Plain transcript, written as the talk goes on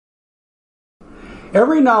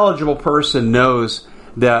Every knowledgeable person knows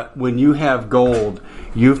that when you have gold,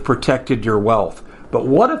 you've protected your wealth. But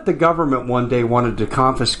what if the government one day wanted to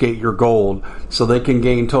confiscate your gold so they can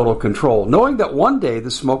gain total control, knowing that one day the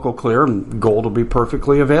smoke will clear and gold will be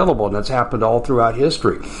perfectly available, and that's happened all throughout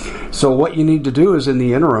history. So what you need to do is, in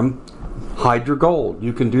the interim, hide your gold.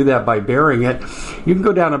 You can do that by burying it. You can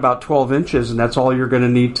go down about 12 inches, and that's all you're going to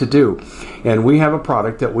need to do. And we have a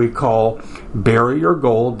product that we call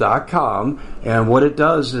buryyourgold.com, and what it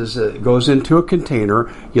does is it goes into a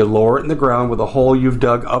container. You lower it in the ground with a hole you've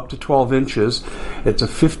dug up to 12 inches. It's a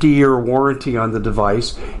 50-year warranty on the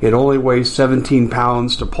device. It only weighs 17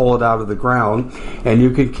 pounds to pull it out of the ground, and you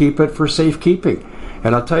can keep it for safekeeping.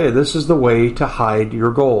 And I'll tell you, this is the way to hide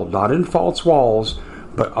your gold. Not in false walls,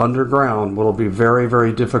 but underground, will be very,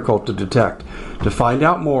 very difficult to detect. To find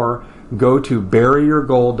out more, go to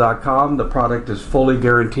buryyourgold.com. The product is fully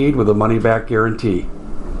guaranteed with a money-back guarantee.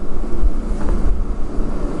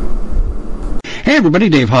 Hey everybody,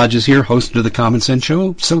 Dave Hodges here, host of the Common Sense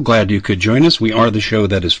Show. So glad you could join us. We are the show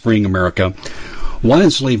that is freeing America one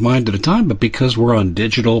enslaved mind at a time, but because we're on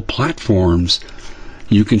digital platforms,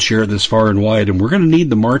 you can share this far and wide, and we're going to need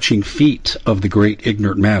the marching feet of the great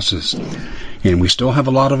ignorant masses. And we still have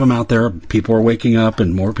a lot of them out there. People are waking up,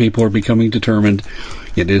 and more people are becoming determined.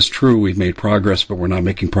 It is true we've made progress, but we're not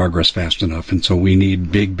making progress fast enough, and so we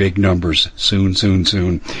need big, big numbers soon, soon,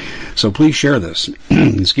 soon. So please share this.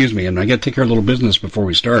 Excuse me, and I got to take care of a little business before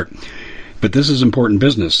we start. But this is important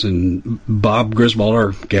business, and Bob Griswold,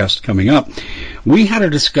 our guest coming up, we had a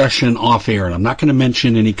discussion off air, and I'm not going to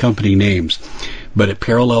mention any company names, but it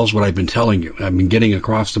parallels what I've been telling you. I've been getting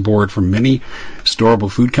across the board from many storable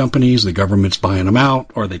food companies. The government's buying them out,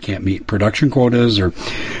 or they can't meet production quotas, or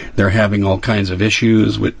they're having all kinds of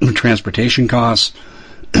issues with transportation costs,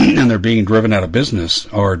 and they're being driven out of business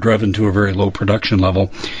or driven to a very low production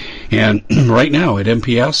level. And right now at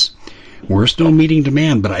MPS, we're still meeting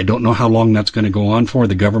demand, but I don't know how long that's going to go on for.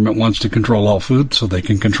 The government wants to control all food so they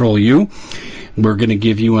can control you. We're going to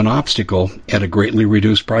give you an obstacle at a greatly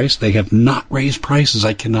reduced price. They have not raised prices.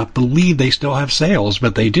 I cannot believe they still have sales,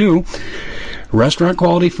 but they do. Restaurant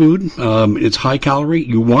quality food. It's high calorie.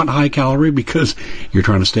 You want high calorie because you're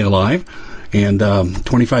trying to stay alive. And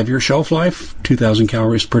 25-year shelf life, 2,000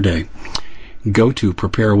 calories per day. Go to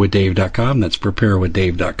preparewithdave.com. That's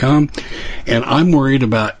preparewithdave.com. And I'm worried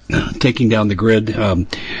about taking down the grid.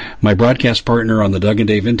 My broadcast partner on the Doug and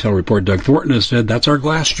Dave Intel Report, Doug Thornton, has said that's our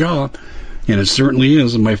glass jaw. And it certainly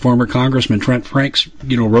is. And my former Congressman Trent Franks,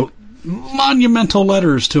 wrote monumental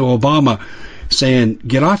letters to Obama saying,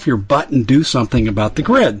 get off your butt and do something about the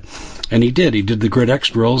grid. And he did. He did the Grid X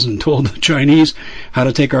drills and told the Chinese how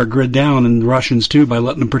to take our grid down, and the Russians too, by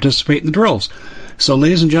letting them participate in the drills. So,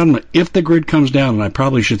 ladies and gentlemen, if the grid comes down, and I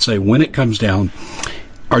probably should say when it comes down,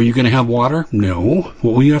 are you going to have water? No.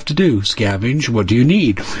 What will you have to do? Scavenge. What do you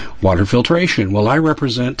need? Water filtration. Well, I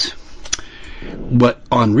represent what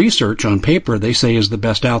on research, on paper, they say is the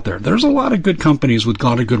best out there. There's a lot of good companies with a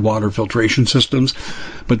lot of good water filtration systems,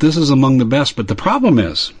 but this is among the best. But the problem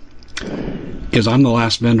is I'm the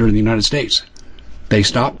last vendor in the United States. They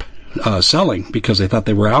stopped selling because they thought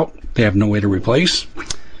they were out. They have no way to replace.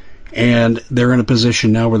 And they're in a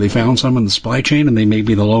position now where they found some in the supply chain, and they may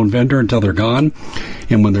be the lone vendor until they're gone.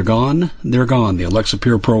 And when they're gone, they're gone. The Alexa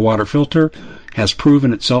Pure Pro water filter has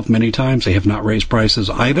proven itself many times. They have not raised prices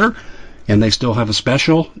either, and they still have a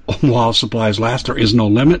special while supplies last. There is no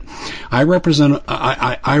limit. I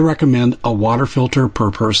recommend a water filter per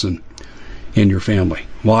person in your family.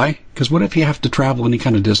 Why? Because what if you have to travel any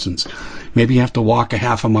kind of distance? Maybe you have to walk a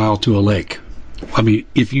half a mile to a lake. I mean,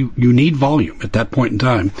 if you need volume at that point in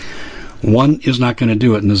time, one is not going to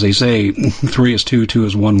do it. And as they say, 3 is 2, 2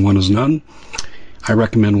 is 1, 1 is none. I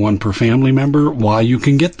recommend one per family member. While you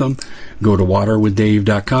can get them, go to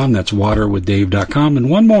waterwithdave.com. That's waterwithdave.com. And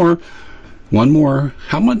one more.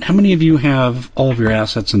 How many of you have all of your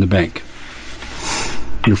assets in the bank?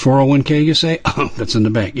 Your 401k, you say? Oh, that's in the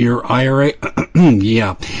bank. Your IRA?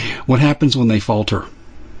 Yeah. What happens when they falter,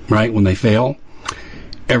 right? When they fail?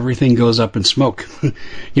 Everything goes up in smoke.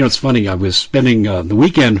 It's funny. I was spending the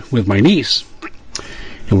weekend with my niece,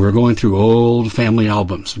 and we were going through old family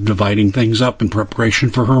albums, dividing things up in preparation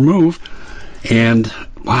for her move. And,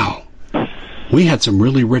 wow, we had some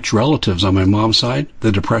really rich relatives on my mom's side.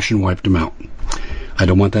 The Depression wiped them out. I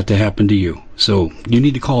don't want that to happen to you. So you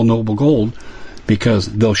need to call Noble Gold, because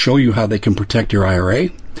they'll show you how they can protect your IRA.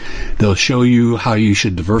 They'll show you how you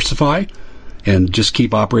should diversify and just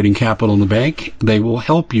keep operating capital in the bank. They will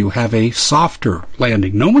help you have a softer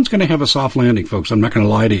landing. No one's going to have a soft landing, folks. I'm not going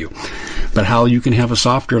to lie to you. But how you can have a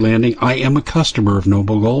softer landing, I am a customer of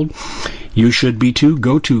Noble Gold. You should be too.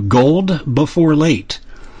 Go to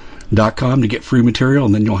goldbeforelate.com to get free material,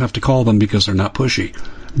 and then you'll have to call them because they're not pushy.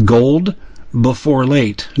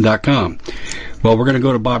 Goldbeforelate.com. Well, we're going to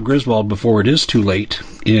go to Bob Griswold before it is too late,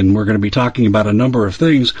 and we're going to be talking about a number of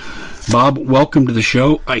things. Bob, welcome to the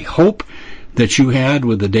show. I hope that you had,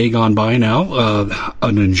 with the day gone by now,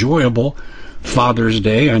 an enjoyable Father's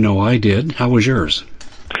Day. I know I did. How was yours?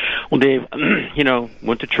 Well, Dave,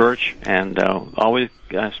 went to church and always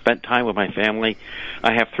spent time with my family.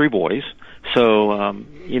 I have 3 boys, so,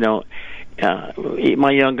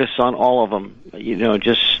 my youngest son, all of them,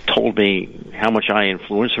 just told me how much I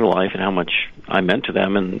influenced their life and how much I meant to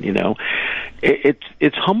them. And,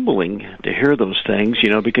 it's humbling to hear those things,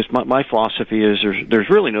 because my philosophy is there's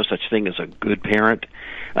really no such thing as a good parent.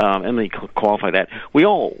 And let me qualify that.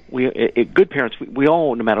 Good parents, we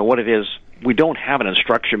all, no matter what it is, we don't have an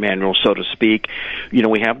instruction manual, so to speak.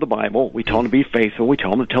 We have the Bible. We tell them to be faithful. We tell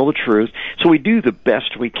them to tell the truth. So we do the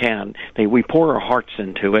best we can. We pour our hearts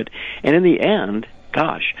into it. And in the end,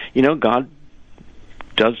 gosh, God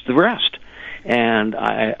does the rest. And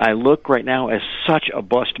I look right now as such a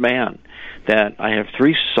blessed man that I have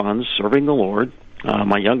 3 sons serving the Lord.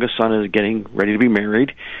 My youngest son is getting ready to be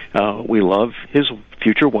married. We love his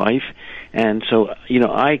future wife. And so,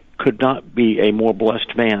 I could not be a more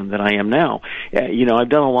blessed man than I am now. I've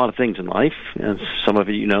done a lot of things in life, and some of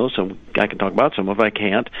it some I can talk about, some of it I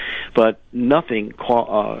can't. But nothing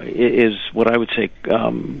is what I would say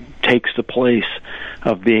takes the place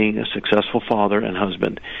of being a successful father and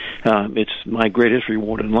husband. It's my greatest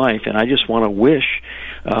reward in life, and I just want to wish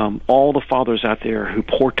all the fathers out there who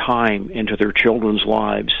pour time into their children's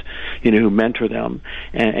lives, who mentor them,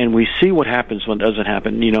 and we see what happens when it doesn't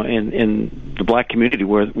happen. In the black community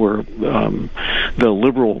where the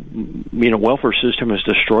liberal welfare system has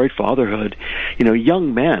destroyed fatherhood,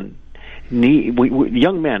 young men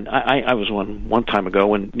young men. I was one time ago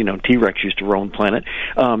when T-Rex used to roam the planet.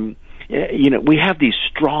 We have these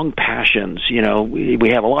strong passions. We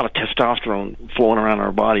have a lot of testosterone flowing around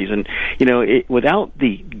our bodies, and without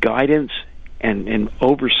the guidance and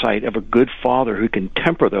oversight of a good father who can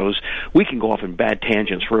temper those, we can go off in bad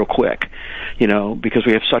tangents real quick, because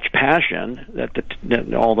we have such passion that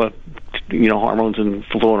all the hormones and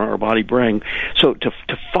flow in our body bring. So to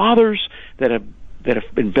fathers that have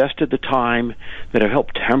invested the time, that have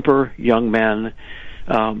helped temper young men,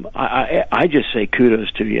 I just say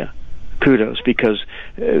kudos to you. Kudos, because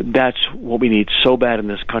that's what we need so bad in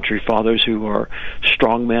this country. Fathers who are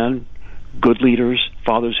strong men, good leaders,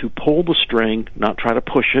 fathers who pull the string, not try to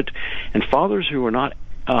push it, and fathers who are not,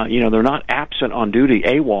 they're not absent on duty,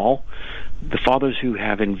 AWOL, the fathers who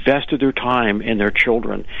have invested their time in their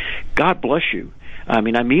children. God bless you. I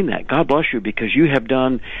mean that. God bless you, because you have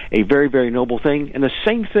done a very, very noble thing. And the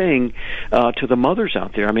same thing to the mothers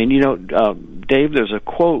out there. Dave, there's a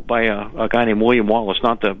quote by a guy named William Wallace,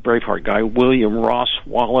 not the Braveheart guy, William Ross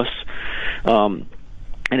Wallace, and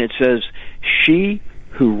it says, "She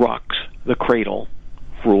who rocks the cradle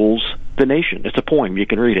rules the nation." It's a poem. You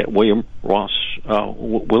can read it. William Ross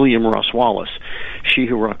Wallace. "She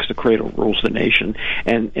who rocks the cradle rules the nation."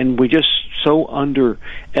 And we just so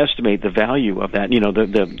underestimate the value of that.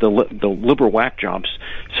 The liberal whack jobs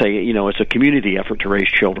say, it's a community effort to raise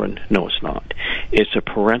children. No, it's not. It's a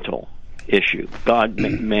parental issue. God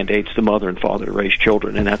mandates the mother and father to raise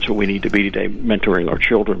children, and that's what we need to be today, mentoring our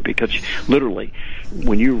children, because literally,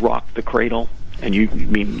 when you rock the cradle, and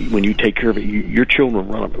when you take care of it, your children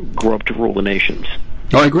grow up to rule the nations.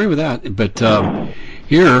 Oh, I agree with that, but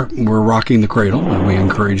here we're rocking the cradle, and we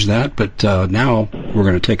encourage that, but now we're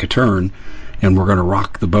going to take a turn, and we're going to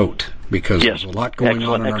rock the boat, because there's a lot going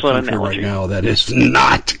on in our country right now that is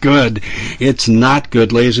not good. It's not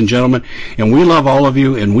good, ladies and gentlemen, and we love all of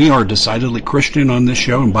you, and we are decidedly Christian on this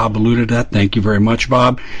show, and Bob alluded to that. Thank you very much,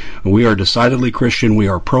 Bob. We are decidedly Christian. We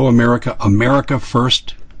are pro-America, America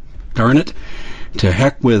first, darn it. To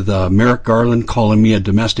heck with Merrick Garland calling me a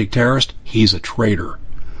domestic terrorist. He's a traitor.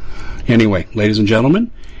 Anyway, ladies and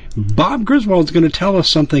gentlemen, Bob Griswold is going to tell us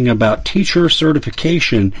something about teacher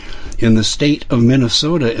certification in the state of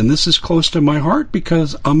Minnesota, and this is close to my heart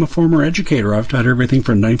because I'm a former educator. I've taught everything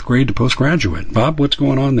from 9th grade to postgraduate. Bob, what's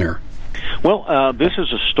going on there? Well, this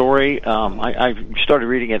is a story. I started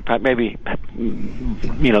reading it maybe,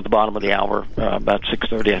 the bottom of the hour, about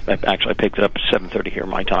 6:30. I picked it up at 7:30 here,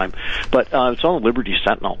 my time. But it's on Liberty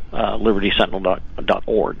Sentinel,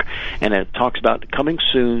 libertysentinel.org. And it talks about coming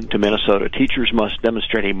soon to Minnesota. Teachers must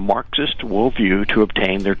demonstrate a Marxist worldview to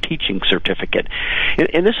obtain their teaching certificate.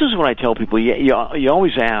 And this is what I tell people. You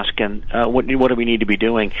always ask, and what do we need to be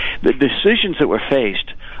doing? The decisions that we're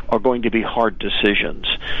faced are going to be hard decisions,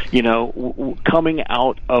 coming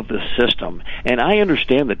out of the system. And I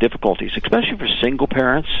understand the difficulties, especially for single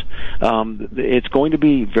parents. It's going to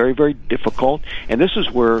be very, very difficult. And this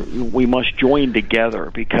is where we must join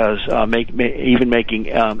together, because even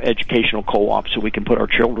making educational co-ops so we can put our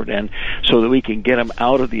children in, so that we can get them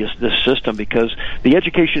out of this system, because the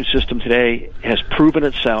education system today has proven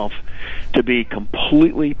itself to be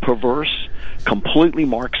completely perverse, completely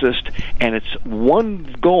Marxist, and its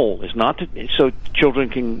one goal is not so children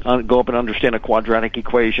can go up and understand a quadratic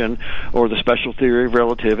equation or the special theory of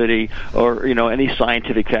relativity or any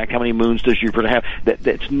scientific fact. How many moons does Jupiter have?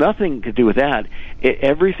 That's nothing to do with that.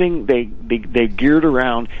 Everything they geared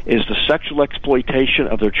around is the sexual exploitation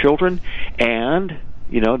of their children and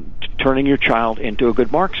turning your child into a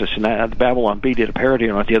good Marxist. And the Babylon Bee did a parody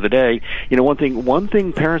on it the other day. One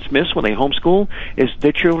thing parents miss when they homeschool is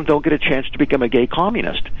their children don't get a chance to become a gay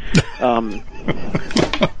communist.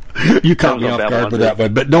 You caught me off guard with that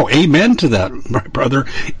one, but no, amen to that, my brother.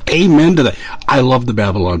 Amen to that. I love the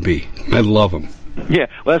Babylon Bee. I love them. Yeah,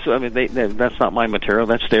 well, that's not my material.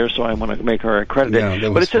 That's theirs, so I want to make her credit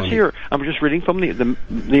it. But it says here, I'm just reading from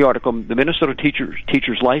the article, the Minnesota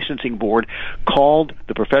Teachers Licensing Board called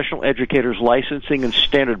the Professional Educators Licensing and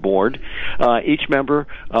Standard Board. Each member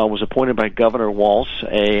was appointed by Governor Walz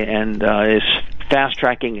and is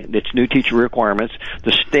fast-tracking its new teacher requirements.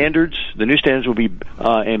 The new standards will be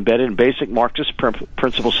embedded in basic Marxist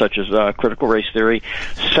principles such as critical race theory,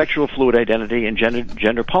 sexual fluid identity, and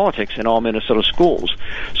gender politics in all Minnesota schools.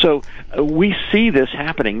 So we see this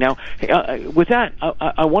happening. Now, with that,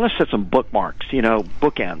 I want to set some bookmarks,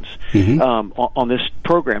 bookends, on this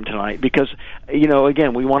program tonight, because,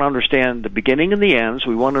 again, we want to understand the beginning and the ends.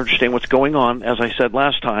 We want to understand what's going on, as I said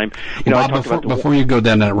last time. Before you go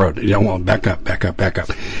down that road, back up.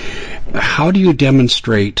 How do you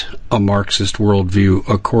demonstrate a Marxist worldview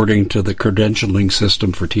according to the credentialing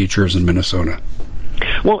system for teachers in Minnesota?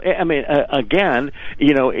 Well, I mean, again,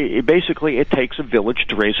 basically it takes a village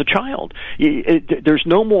to raise a child. There's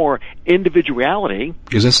no more individuality.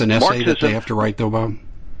 Is this an essay that they have to write, though, Bob?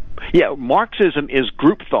 Yeah, Marxism is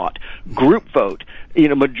group thought, group vote,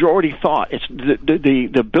 majority thought. It's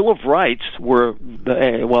the Bill of Rights were,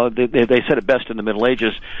 they said it best in the Middle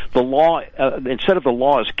Ages. The law, instead of the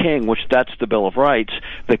law is king, which that's the Bill of Rights,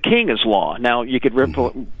 the king is law. Now you could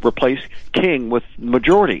replace king with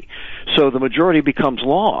majority, so the majority becomes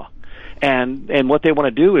law. And what they want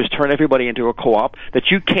to do is turn everybody into a co-op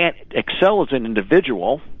that you can't excel as an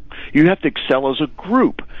individual. You have to excel as a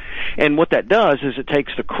group. And what that does is it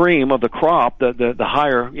takes the cream of the crop, the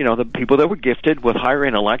higher, the people that were gifted with higher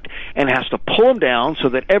intellect, and has to pull them down so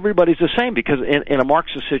that everybody's the same. Because in a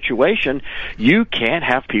Marxist situation, you can't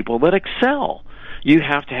have people that excel. You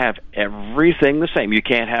have to have everything the same. You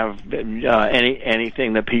can't have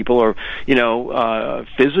anything that people are,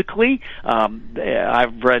 physically.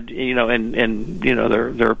 I've read, in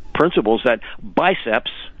their principles that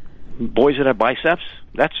biceps, boys that have biceps,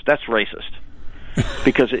 that's racist.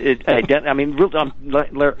 Because Doug,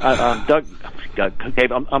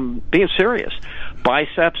 I'm being serious.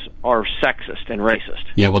 Biceps are sexist and racist.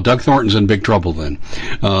 Yeah, well, Doug Thornton's in big trouble then.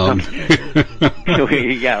 He's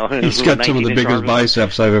got some of the biggest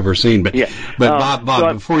biceps I've ever seen. But Bob,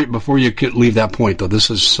 before you leave that point, though, this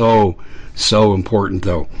is so important,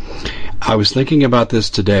 though. I was thinking about this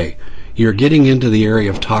today. You're getting into the area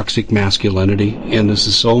of toxic masculinity, and this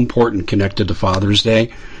is so important connected to Father's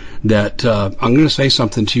Day that I'm going to say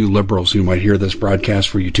something to you liberals who might hear this broadcast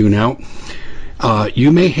for you tune out.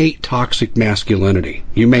 You may hate toxic masculinity.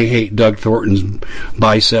 You may hate Doug Thornton's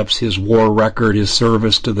biceps, his war record, his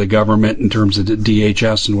service to the government in terms of the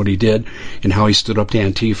DHS and what he did and how he stood up to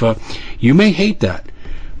Antifa. You may hate that.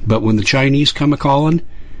 But when the Chinese come a-calling,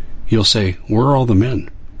 you'll say, where are all the men?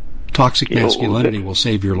 Toxic masculinity will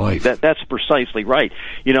save your life. That's precisely right.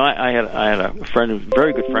 I had a friend, a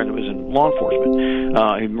very good friend, who was in law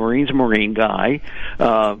enforcement. Marine guy.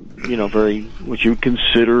 Very what you would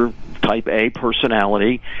consider type A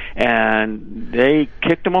personality, and they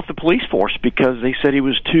kicked him off the police force because they said he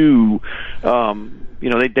was too.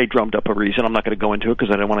 They drummed up a reason. I'm not going to go into it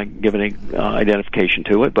because I don't want to give any identification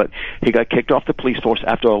to it. But he got kicked off the police force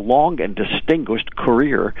after a long and distinguished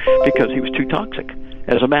career because he was too toxic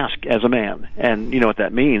as a man. And you know what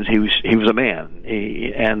that means? He was a man,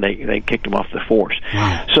 and they kicked him off the force.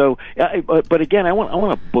 Wow. So, but again, I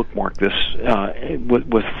want to bookmark this with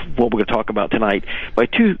what we're going to talk about tonight by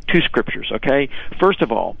two scriptures. Okay, first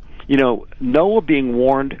of all, Noah being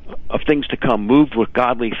warned of things to come, moved with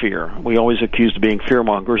godly fear. We always accused of being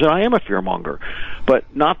fearmongers, and I am a fearmonger, but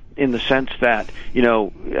not in the sense that,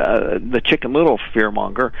 the Chicken Little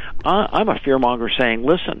fearmonger. I'm a fearmonger saying,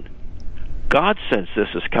 listen, God says this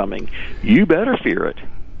is coming. You better fear it.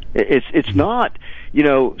 It's not,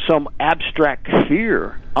 some abstract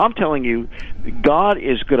fear. I'm telling you, God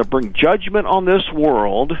is going to bring judgment on this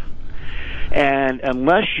world, and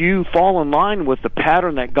unless you fall in line with the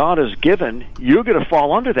pattern that God has given, you're going to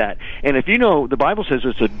fall under that. And if the Bible says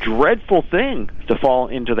it's a dreadful thing to fall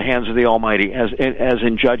into the hands of the Almighty as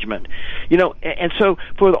in judgment. And so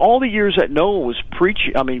for all the years that Noah was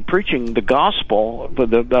preaching the gospel,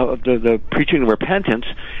 the preaching of repentance,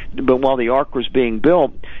 but while the ark was being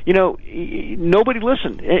built, nobody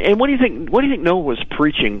listened. And what do you think Noah was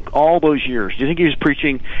preaching all those years? Do you think he was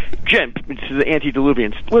preaching to the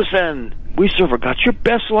antediluvians? Listen, we serve a God. It's your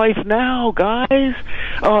best life now, guys.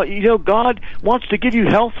 God wants to give you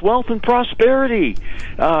health, wealth, and prosperity.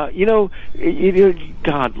 God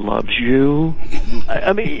loves you.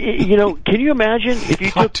 Can you imagine if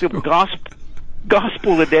you took the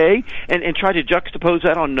gospel today and try to juxtapose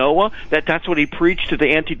that on Noah, that's what he preached to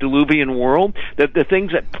the antediluvian world, that the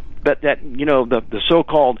things that the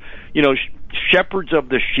so-called shepherds of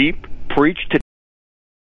the sheep preached to.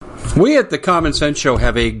 We at the Common Sense Show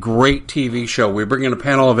have a great TV show. We bring in a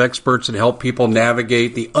panel of experts and help people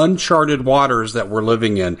navigate the uncharted waters that we're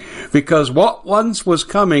living in. Because what once was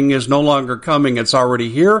coming is no longer coming. It's already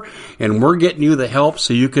here, and we're getting you the help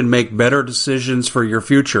so you can make better decisions for your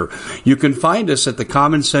future. You can find us at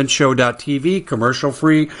thecommonsenseshow.tv,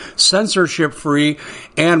 commercial-free, censorship-free,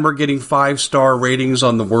 and we're getting 5-star ratings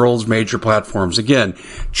on the world's major platforms. Again,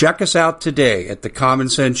 check us out today at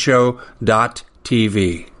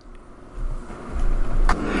thecommonsenseshow.tv.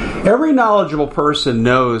 Every knowledgeable person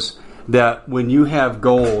knows that when you have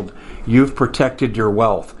gold, you've protected your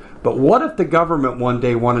wealth. But what if the government one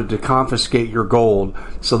day wanted to confiscate your gold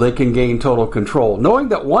so they can gain total control, knowing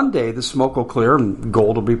that one day the smoke will clear and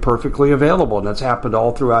gold will be perfectly available, and that's happened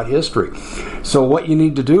all throughout history. So what you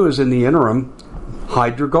need to do is, in the interim,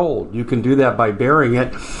 hide your gold. You can do that by burying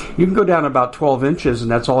it. You can go down about 12 inches, and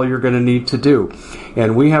that's all you're going to need to do.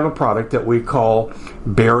 And we have a product that we call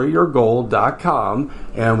buryyourgold.com,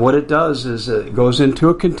 and what it does is it goes into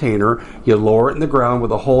a container. You lower it in the ground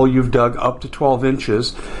with a hole you've dug up to 12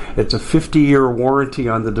 inches. It's a 50-year warranty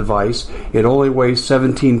on the device. It only weighs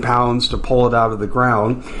 17 pounds to pull it out of the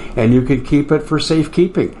ground, and you can keep it for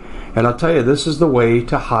safekeeping. And I'll tell you, this is the way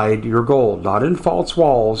to hide your gold. Not in false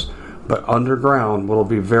walls, but underground will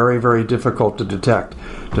be very, very difficult to detect.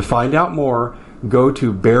 To find out more, go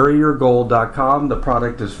to buryyourgold.com. The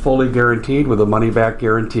product is fully guaranteed with a money-back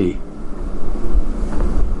guarantee.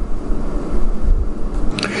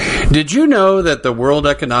 Did you know that the World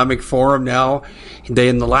Economic Forum now,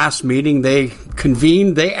 in the last meeting they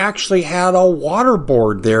convened, they actually had a water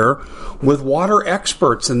board there with water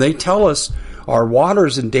experts, and they tell us our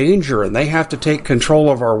water's in danger and they have to take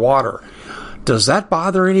control of our water. Does that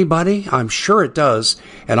bother anybody? I'm sure it does.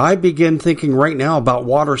 And I begin thinking right now about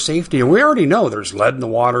water safety. And we already know there's lead in the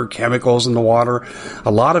water, chemicals in the water.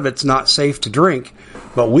 A lot of it's not safe to drink.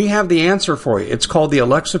 But we have the answer for you. It's called the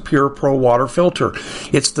Alexa Pure Pro Water Filter.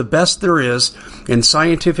 It's the best there is, and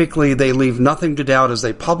scientifically they leave nothing to doubt as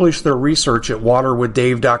they publish their research at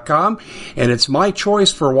waterwithdave.com, and it's my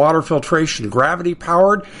choice for water filtration. Gravity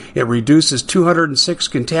powered, it reduces 206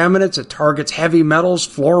 contaminants, it targets heavy metals,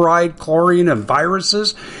 fluoride, chlorine, and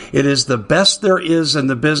viruses. It is the best there is in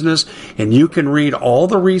the business, and you can read all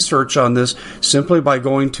the research on this simply by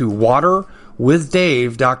going to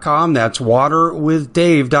waterwithdave.com. That's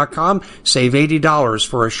waterwithdave.com. Save $80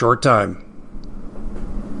 for a short time.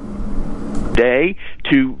 Day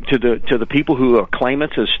to the people who are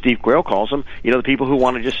claimants, as Steve Grail calls them, the people who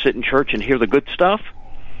want to just sit in church and hear the good stuff.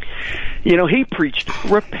 He preached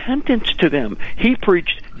repentance to them. He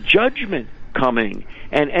preached judgment coming.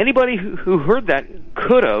 And anybody who heard that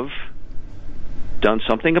could have done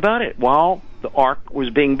something about it while the ark was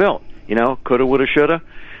being built. Coulda, woulda, shoulda.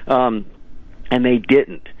 And they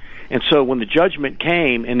didn't. And so when the judgment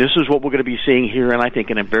came, and this is what we're going to be seeing here, and I think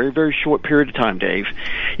in a very, very short period of time, Dave,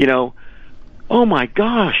 oh my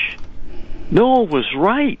gosh, Noah was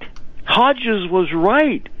right. Hodges was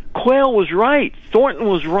right. Quayle was right. Thornton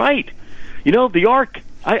was right. The ark,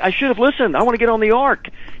 I should have listened. I want to get on the ark.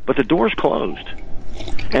 But the door's closed.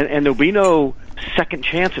 And there'll be no second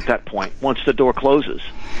chance at that point once the door closes.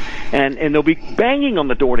 And they'll be banging on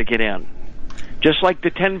the door to get in. Just like the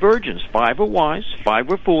 10 virgins. 5 were wise, 5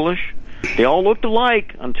 were foolish. They all looked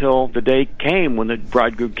alike until the day came when the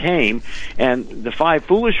bridegroom came. And the 5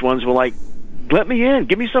 foolish ones were like, let me in.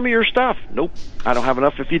 Give me some of your stuff. Nope, I don't have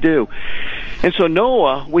enough if you do. And so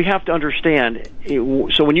Noah, we have to understand,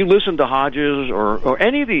 so when you listen to Hodges or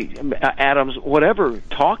any of the Adams, whatever,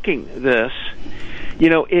 talking this,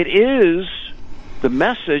 it is the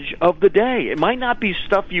message of the day. It might not be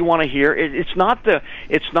stuff you want to hear. It's not the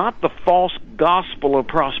false gospel of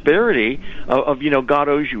prosperity of God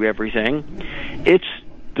owes you everything. It's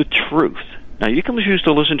the truth. Now, you can choose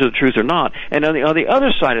to listen to the truth or not. And on the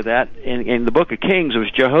other side of that, in the book of Kings, it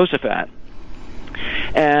was Jehoshaphat.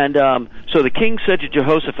 And so the king said to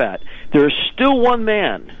Jehoshaphat, there is still one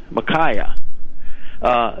man, Micaiah,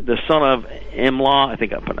 the son of Imlah, I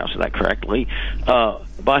think I'm pronouncing that correctly,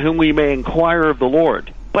 by whom we may inquire of the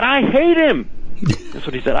Lord. But I hate him. That's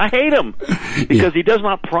what he said. I hate him because he does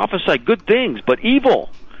not prophesy good things, but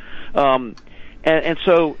evil. And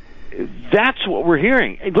so that's what we're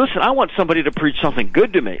hearing. Hey, listen, I want somebody to preach something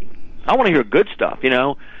good to me. I want to hear good stuff, I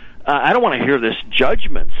don't want to hear this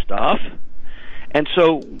judgment stuff. And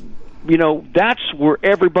so, that's where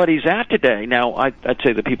everybody's at today. Now, I'd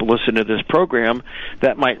say the people listening to this program,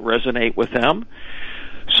 that might resonate with them.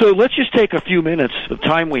 So let's just take a few minutes of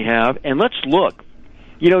time we have, and let's look.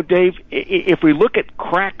 Dave, if we look at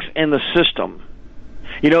cracks in the system,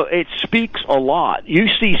 it speaks a lot. You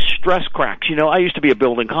see stress cracks. I used to be a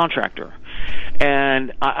building contractor,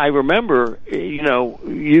 and I remember,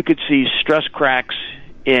 you could see stress cracks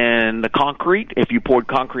in the concrete. If you poured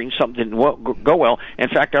concrete and something didn't go well. In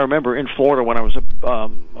fact, I remember in Florida when I was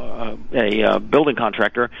a building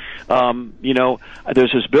contractor,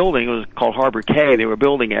 there's this building, it was called Harbor K, they were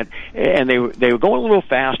building it, and they were going a little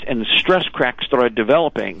fast, and stress cracks started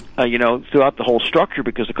developing, throughout the whole structure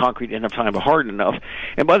because the concrete didn't have time to harden enough.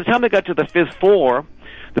 And by the time they got to the 5th floor,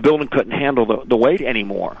 the building couldn't handle the weight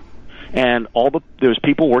anymore. And there was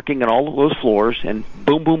people working on all of those floors, and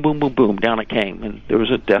boom, boom, boom, boom, boom, down it came, and there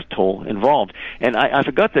was a death toll involved. And I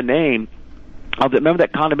forgot the name of remember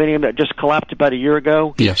that condominium that just collapsed about a year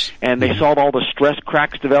ago? Yes. And they saw all the stress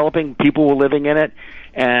cracks developing. People were living in it,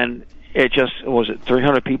 and it just,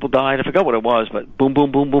 300 people died? I forgot what it was, but boom,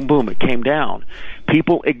 boom, boom, boom, boom, it came down.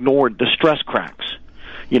 People ignored the stress cracks.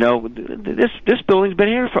 This building's been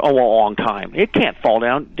here for a long time. It can't fall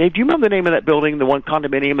down. Dave, do you remember the name of that building, the one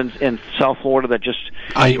condominium in South Florida that just...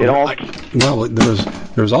 Well,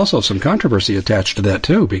 there was also some controversy attached to that,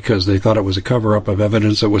 too, because they thought it was a cover-up of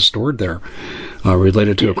evidence that was stored there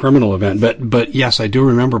related to a criminal event. But yes, I do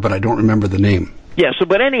remember, but I don't remember the name. Yeah,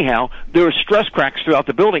 but anyhow, there were stress cracks throughout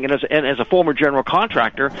the building, and as a former general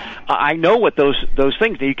contractor, I know what those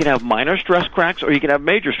things. You can have minor stress cracks, or you can have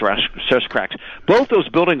major stress cracks. Both those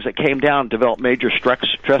buildings that came down developed major stress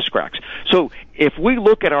cracks. So if we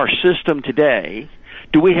look at our system today,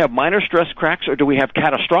 do we have minor stress cracks, or do we have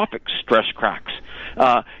catastrophic stress cracks?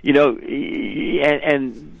 And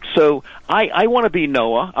so I want to be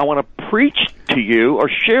Noah. I want to preach to you or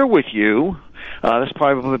share with you. That's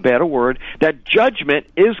probably a better word, that judgment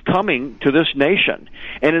is coming to this nation,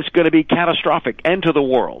 and it's going to be catastrophic, and to the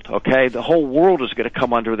world, okay? The whole world is going to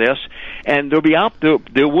come under this, and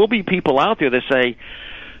there will be people out there that say,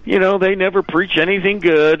 they never preach anything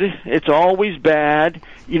good, it's always bad,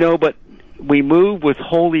 but we move with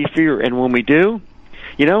holy fear, and when we do,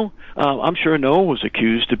 I'm sure Noah was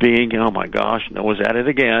accused of being, oh my gosh, Noah's at it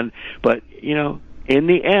again, but, in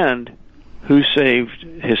the end, who saved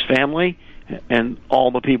his family? And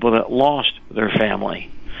all the people that lost their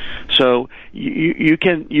family. So you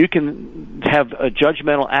can have a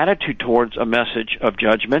judgmental attitude towards a message of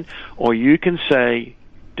judgment, or you can say,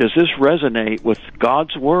 does this resonate with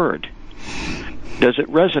God's word? Does it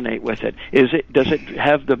resonate with it? Does it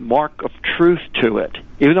have the mark of truth to it?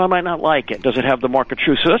 Even though I might not like it, does it have the mark of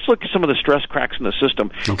truth? So let's look at some of the stress cracks in the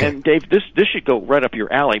system. Okay. And Dave, this should go right up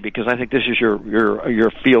your alley, because I think this is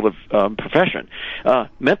your field of profession.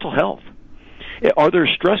 Mental health. Are there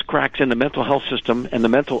stress cracks in the mental health system and the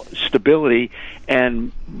mental stability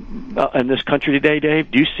and in this country today, Dave?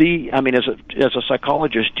 Do you see, as a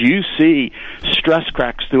psychologist, do you see stress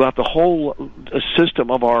cracks throughout the whole system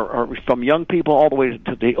of our from young people all the way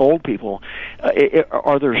to the old people?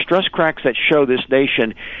 Are there stress cracks that show this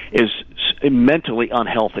nation is mentally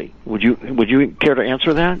unhealthy? Would you care to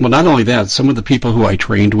answer that? Well, not only that, some of the people who I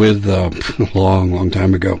trained with a long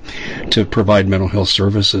time ago to provide mental health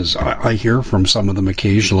services, I hear from some of them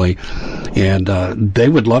occasionally, and they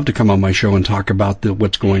would love to come on my show and talk about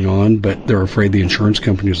what's going on, but they're afraid the insurance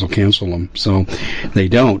companies will cancel them, so they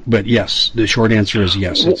don't. But yes, the short answer is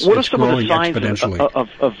yes. What are some of the signs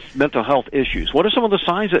of mental health issues? What are some of the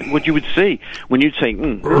signs that you would see when you'd say,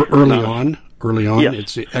 early on?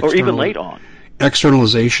 Yes. Or even late on?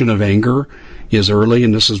 externalization of anger is early,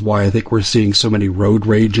 and this is why I think we're seeing so many road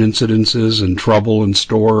rage incidences and trouble in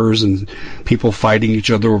stores and people fighting each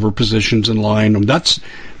other over positions in line. That's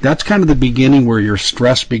kind of the beginning where your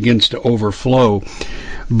stress begins to overflow.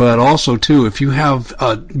 But also, too, if you have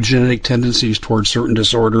genetic tendencies towards certain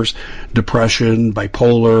disorders, depression,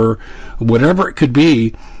 bipolar, whatever it could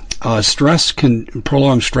be,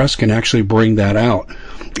 prolonged stress can actually bring that out.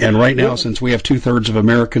 And right now, since we have 2/3 of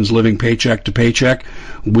Americans living paycheck to paycheck,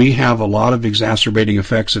 we have a lot of exacerbating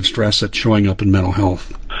effects of stress that's showing up in mental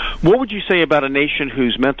health. What would you say about a nation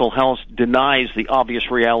whose mental health denies the obvious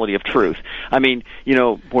reality of truth? I mean,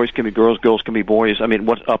 boys can be girls, girls can be boys. I mean,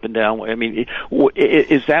 what's up and down? I mean, would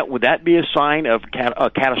that be a sign of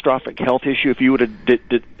a catastrophic health issue if you were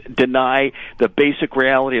to deny the basic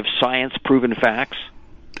reality of science-proven facts?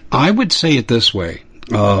 I would say it this way.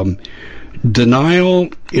 Denial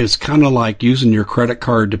is kind of like using your credit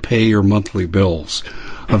card to pay your monthly bills.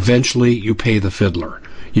 Eventually, you pay the fiddler.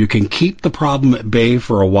 You can keep the problem at bay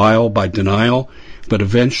for a while by denial, but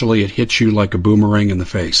eventually it hits you like a boomerang in the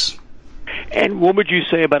face. And what would you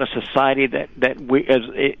say about a society that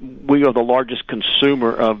we are the largest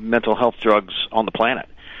consumer of mental health drugs on the planet?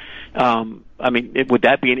 I mean, would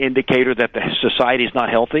that be an indicator that the society is not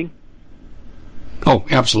healthy? Oh,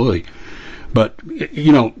 absolutely. But,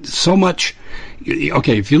 so much,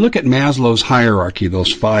 okay, if you look at Maslow's hierarchy,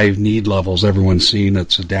 those 5 need levels everyone's seen,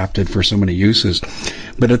 it's adapted for so many uses.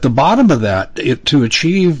 But at the bottom of that, to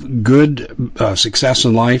achieve good success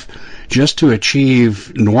in life, just to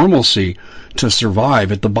achieve normalcy, to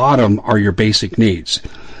survive, at the bottom are your basic needs.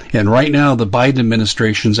 And right now, the Biden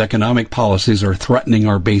administration's economic policies are threatening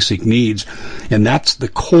our basic needs. And that's the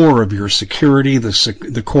core of your security,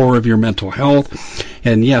 the core of your mental health.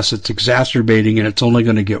 And yes, it's exacerbating and it's only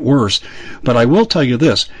going to get worse. But I will tell you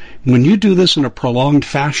this. When you do this in a prolonged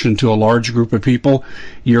fashion to a large group of people,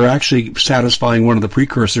 you're actually satisfying one of the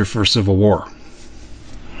precursors for civil war.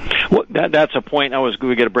 Well, that's a point I was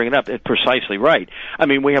going to bring it up. It's precisely right. I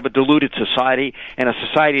mean, we have a deluded society and a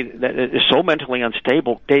society that is so mentally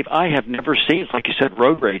unstable. Dave, I have never seen, like you said,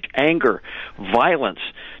 road rage, anger, violence,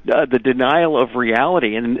 the denial of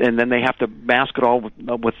reality, and then they have to mask it all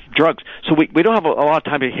with drugs. So we don't have a lot of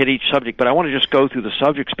time to hit each subject, but I want to just go through the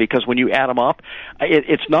subjects because when you add them up,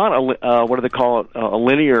 it's not what do they call it, a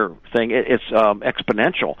linear thing. It's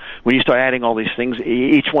exponential. When you start adding all these things,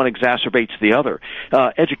 each one exacerbates the other.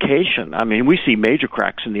 Education. I mean, we see major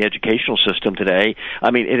cracks in the educational system today. I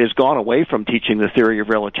mean, it has gone away from teaching the theory of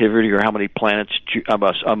relativity or how many planets,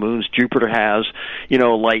 moons Jupiter has,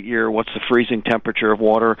 light year, what's the freezing temperature of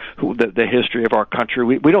water, the history of our country.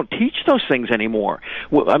 We don't teach those things anymore.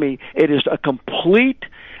 I mean, it is a complete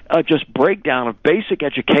just breakdown of basic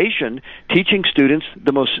education, teaching students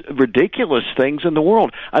the most ridiculous things in the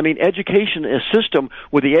world. I mean, education is a system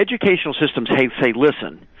where the educational systems say,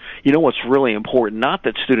 listen, you know what's really important? Not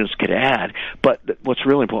that students could add, but what's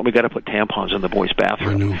really important, we got to put tampons in the boys'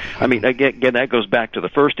 bathroom. I mean, again, that goes back to the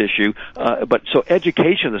first issue. But so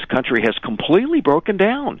education in this country has completely broken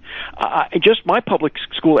down. Just my public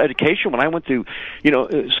school education, when I went through,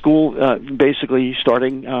 school, basically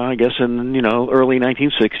starting, I guess, in early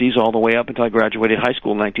 1960s, all the way up until I graduated high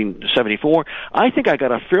school in 1974. I think I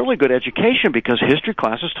got a fairly good education because history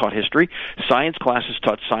classes taught history, science classes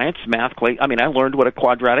taught science, math. I mean, I learned what a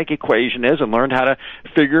quadratic equation is and learned how to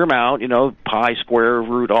figure them out, pi, square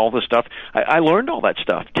root, all this stuff. I learned all that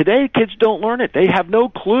stuff. Today, kids don't learn it. They have no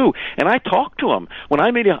clue. And I talk to them. When I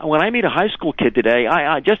meet a high school kid today,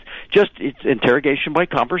 I just it's interrogation by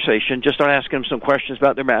conversation, just start asking them some questions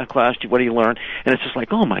about their math class. What do you learn? And it's just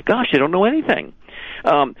like, oh my gosh, they don't know anything.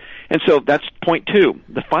 And so that's point 2,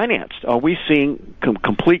 the finance. Are we seeing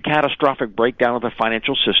complete catastrophic breakdown of the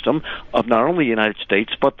financial system of not only the United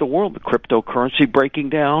States but the world? The cryptocurrency breaking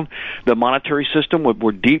down, the monetary system,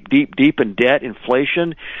 we're deep in debt,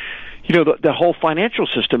 inflation. The whole financial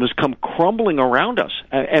system has come crumbling around us.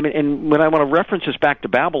 And when I want to reference this back to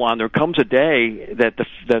Babylon, there comes a day that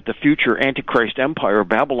the future Antichrist empire of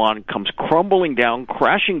Babylon comes crumbling down,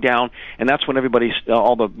 crashing down, and that's when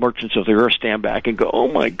all the merchants of the earth stand back and go, oh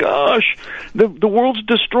my gosh, the world's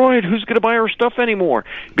destroyed. Who's going to buy our stuff anymore?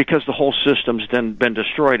 Because the whole system's then been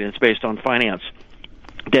destroyed, and it's based on finance.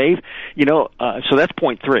 Dave, so that's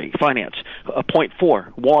point 3, finance. Point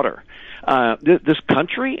 4, water. This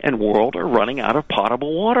country and world are running out of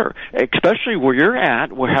potable water, especially where you're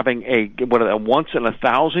at. We're having a once in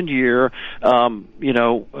 1,000 year,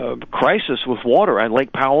 crisis with water. And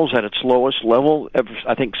Lake Powell's at its lowest level,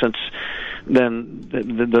 I think, since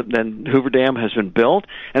then Hoover Dam has been built.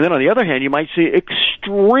 And then on the other hand, you might see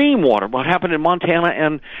extreme water. What happened in Montana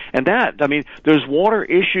and that? I mean, there's water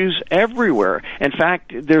issues everywhere. In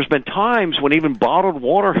fact, there's been times when even bottled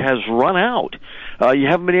water has run out. You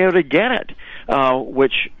haven't been able to get it.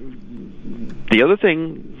 Which the other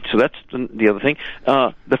thing, so that's the other thing.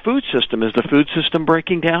 The food system, is the food system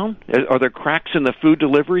breaking down? Are there cracks in the food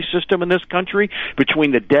delivery system in this country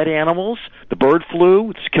between the dead animals, the bird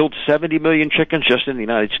flu? It's killed 70 million chickens just in the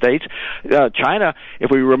United States. China,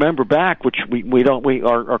 if we remember back, which we don't,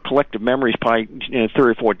 our collective memory is probably 3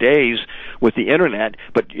 or 4 days with the internet.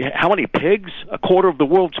 But how many pigs? A quarter of the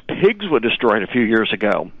world's pigs were destroyed a few years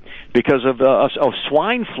ago because of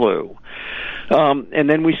swine flu. And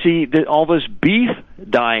then we see all this beef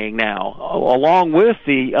dying now, along with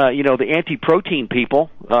the anti-protein people.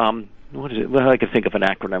 What is it? Well, I can think of an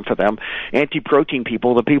acronym for them. Anti-protein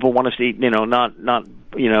people. The people want us to eat, not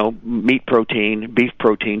meat protein, beef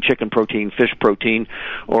protein, chicken protein, fish protein,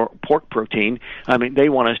 or pork protein. I mean, they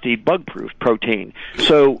want us to eat bug-proof protein.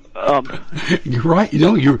 So you're right.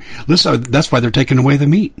 Listen. That's why they're taking away the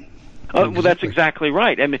meat. Well, that's exactly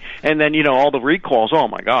right. And then, all the recalls, oh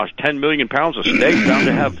my gosh, 10 million pounds of steak bound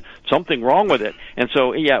to have something wrong with it. And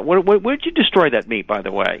so, yeah, where'd you destroy that meat, by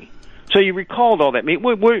the way? So you recalled all that meat.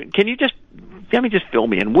 Can you just fill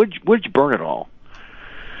me in? Where'd you burn it all?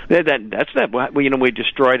 We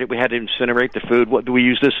destroyed it. We had to incinerate the food. What do we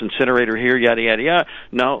use this incinerator here? Yada, yada, yada.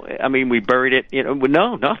 No, I mean, we buried it.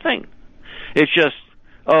 No, nothing. It's just,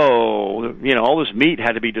 all this meat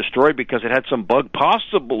had to be destroyed because it had some bug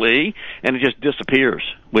possibly, and it just disappears.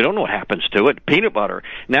 We don't know what happens to it. Peanut butter.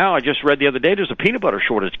 Now, I just read the other day there's a peanut butter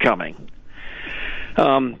shortage coming.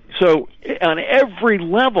 So on every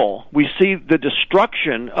level, we see the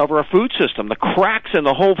destruction of our food system, the cracks in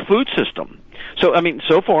the whole food system. So, I mean,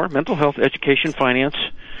 so far, mental health, education, finance,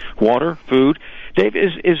 water, food. Dave,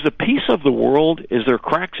 is the peace of the world, is there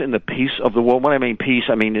cracks in the peace of the world? When I mean peace,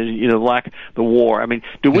 I mean, the war. I mean,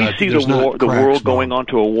 do we see the world going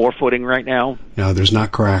onto a war footing right now? No, there's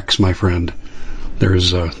not cracks, my friend.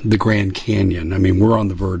 There's the Grand Canyon. I mean, we're on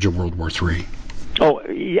the verge of World War III. Oh,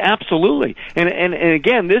 yeah, absolutely. And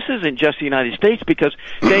again, this isn't just the United States because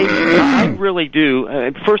I really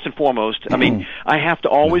do, first and foremost, I mean, I have to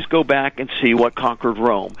always go back and see what conquered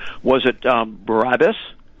Rome. Was it Barabbas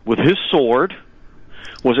with his sword?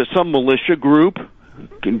 Was it some militia group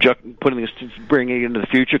bringing it into the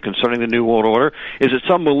future concerning the New World Order? Is it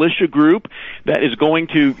some militia group that is going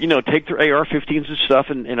to, take their AR-15s and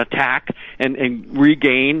stuff and attack and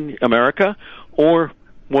regain America? Or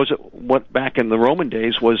was it what back in the Roman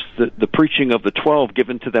days was the preaching of the 12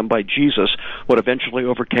 given to them by Jesus, what eventually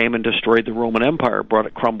overcame and destroyed the Roman Empire, brought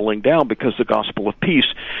it crumbling down because the gospel of peace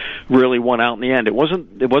really won out in the end. It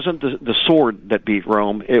wasn't the sword that beat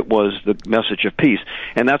Rome, it was the message of peace.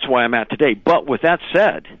 And that's why I'm at today. But with that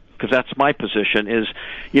said, because that's my position, is,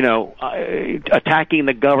 attacking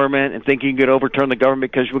the government and thinking you could overturn the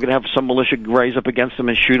government because we're going to have some militia rise up against them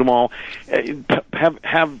and shoot them all. Have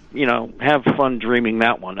fun dreaming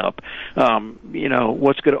that one up.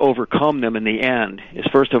 What's going to overcome them in the end is,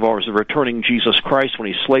 first of all, is the returning Jesus Christ when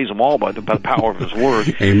he slays them all by the power of his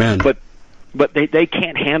word. Amen. But they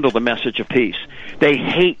can't handle the message of peace. They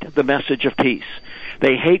hate the message of peace.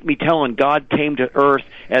 They hate me telling God came to earth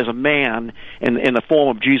as a man in the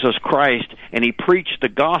form of Jesus Christ, and he preached the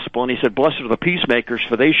gospel, and he said, "Blessed are the peacemakers,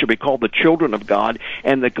 for they shall be called the children of God."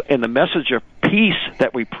 And the message of peace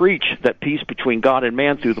that we preach, that peace between God and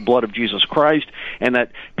man through the blood of Jesus Christ, and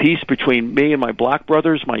that peace between me and my black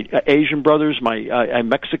brothers, my Asian brothers, my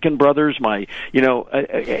Mexican brothers, my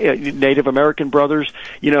Native American brothers,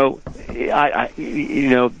 they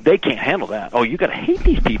can't handle that. Oh, you got to hate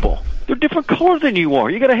these people. They're different color than you are.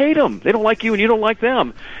 You got to hate them. They don't like you, and you don't like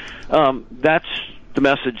them. That's the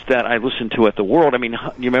message that I listen to at the World. I mean,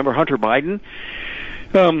 you remember Hunter Biden?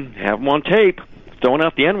 Have him on tape, throwing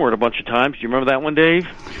out the N-word a bunch of times. Do you remember that one, Dave?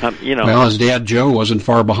 Well, his dad, Joe, wasn't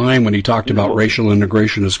far behind when he talked about racial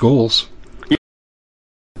integration of schools.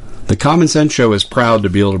 The Common Sense Show is proud to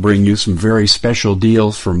be able to bring you some very special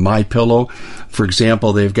deals from MyPillow. For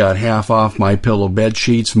example, they've got half off MyPillow bed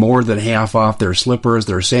sheets, more than half off their slippers,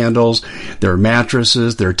 their sandals, their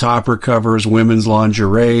mattresses, their topper covers, women's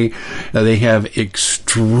lingerie. They have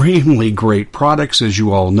extremely great products, as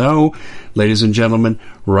you all know. Ladies and gentlemen,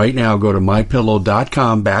 right now go to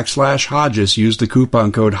mypillow.com/Hodges. Use the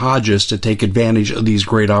coupon code Hodges to take advantage of these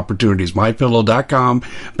great opportunities.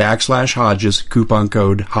 mypillow.com/Hodges, coupon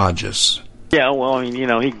code Hodges. Yeah, well, I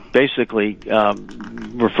mean, he basically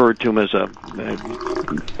referred to him as a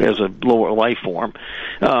lower life form.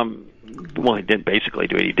 well, he didn't basically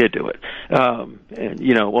do it. He did do it,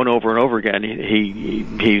 and over and over again,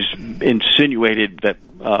 he's insinuated that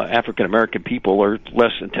African American people are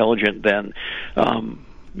less intelligent than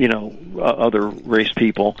other race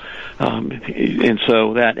people, and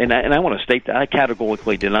so that, and I want to state that I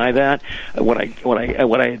categorically deny that. What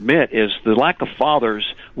I admit is the lack of fathers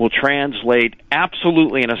will translate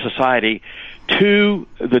absolutely in a society to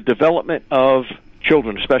the development of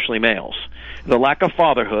children, especially males. The lack of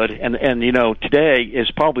fatherhood, and today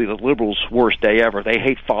is probably the liberals' worst day ever. They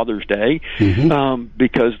hate Father's Day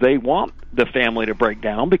because they want the family to break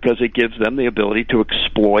down, because it gives them the ability to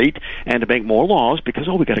exploit and to make more laws, because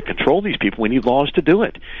we got to control these people. We need laws to do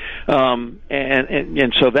it,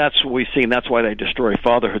 and so that's what we see, and that's why they destroy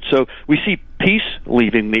fatherhood. So we see peace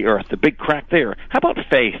leaving the earth, the big crack there. How about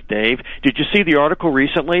faith, Dave? Did you see the article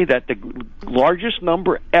recently that the largest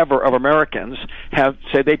number ever of Americans have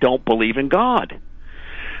said they don't believe in God?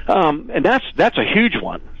 And that's a huge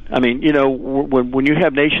one. I mean, when you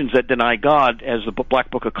have nations that deny God, as the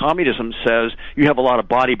Black Book of Communism says, you have a lot of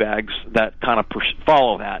body bags that kind of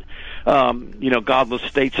follow that. Godless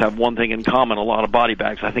states have one thing in common, a lot of body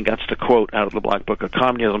bags. I think that's the quote out of the Black Book of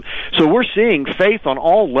Communism. So we're seeing faith on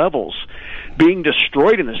all levels being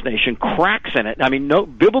destroyed in this nation, cracks in it. I mean, no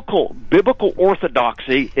biblical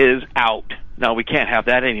orthodoxy is out. Now, we can't have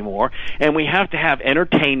that anymore. And we have to have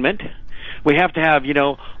entertainment. We have to have,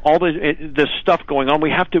 all this stuff going on. We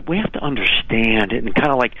have to understand it and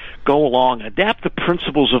kind of like go along, adapt the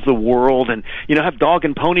principles of the world, and have dog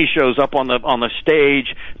and pony shows up on the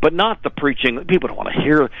stage, but not the preaching. People don't want to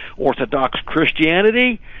hear Orthodox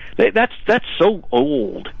Christianity. That's so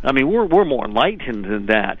old. I mean, we're more enlightened than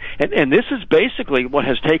that. And this is basically what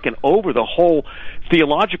has taken over the whole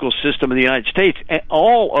theological system in the United States. And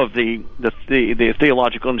all of the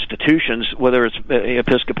theological institutions, whether it's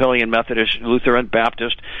Episcopalian, Methodist, Lutheran,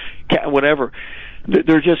 Baptist, whatever,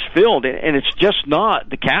 they're just filled. And it's just not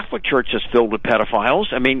the Catholic Church is filled with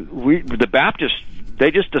pedophiles. I mean, the Baptists, they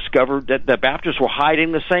just discovered that the Baptists were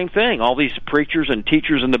hiding the same thing. All these preachers and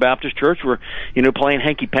teachers in the Baptist church were, playing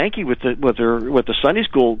hanky-panky with the Sunday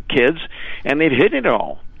school kids, and they'd hidden it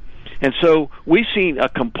all. And so we've seen a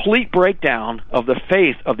complete breakdown of the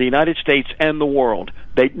faith of the United States and the world.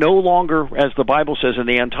 They no longer, as the Bible says in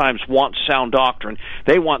the end times, want sound doctrine.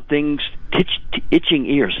 They want things itching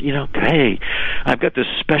ears. Hey, I've got this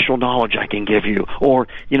special knowledge I can give you. Or,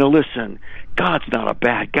 listen, God's not a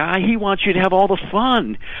bad guy. He wants you to have all the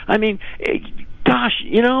fun. I mean, gosh,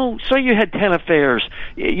 so you had 10 affairs.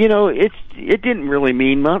 It didn't really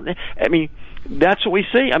mean much. I mean, that's what we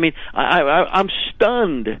see. I mean, I'm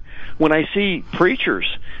stunned when I see preachers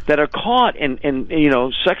that are caught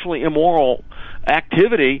in sexually immoral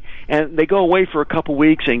activity, and they go away for a couple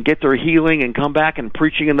weeks and get their healing and come back and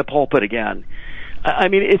preaching in the pulpit again. I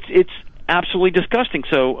mean, it's absolutely disgusting.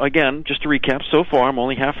 So again, just to recap, so far I'm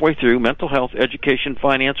only halfway through: mental health, education,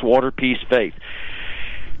 finance, water, peace, faith.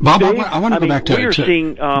 Bob, Dave, I want to go back to... We are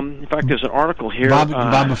seeing, in fact, there's an article here.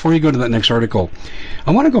 Bob, before you go to that next article,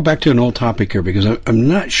 I want to go back to an old topic here, because I'm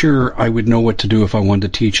not sure I would know what to do if I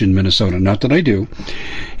wanted to teach in Minnesota. Not that I do.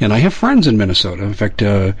 And I have friends in Minnesota. In fact,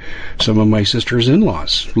 some of my sister's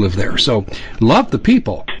in-laws live there. So, love the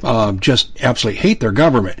people. Just absolutely hate their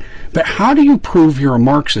government. But how do you prove you're a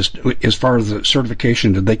Marxist as far as the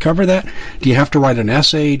certification? Did they cover that? Do you have to write an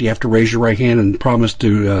essay? Do you have to raise your right hand and promise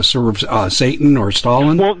to serve Satan or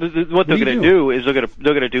Stalin? Well, what they're going to do is they're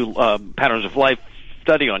going to do patterns of life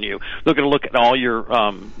study on you. They're going to look at all your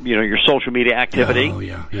your social media activity. Oh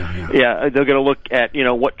yeah. Yeah, they're going to look at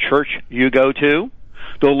what church you go to.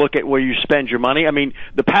 They'll look at where you spend your money. I mean,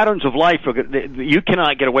 the patterns of life, you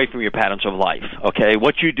cannot get away from your patterns of life, okay?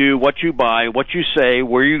 What you do, what you buy, what you say,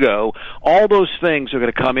 where you go, all those things are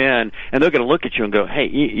going to come in, and they're going to look at you and go, hey,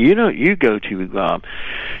 you go to,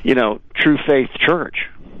 True Faith Church.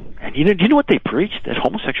 And do you know what they preach? That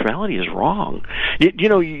homosexuality is wrong.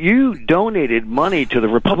 You donated money to the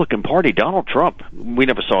Republican Party. Donald Trump, we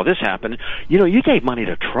never saw this happen. You gave money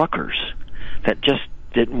to truckers that just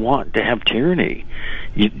didn't want to have tyranny.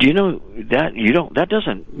 Do you know that that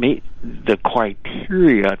doesn't meet the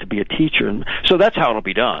criteria to be a teacher? So that's how it'll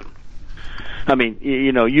be done. I mean,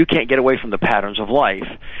 you can't get away from the patterns of life.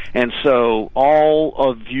 And so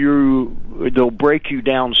they'll break you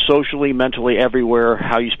down socially, mentally, everywhere,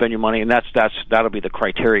 how you spend your money, and that'll be the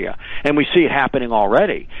criteria. And we see it happening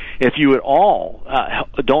already. If you at all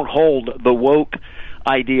don't hold the woke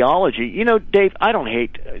ideology, Dave, I don't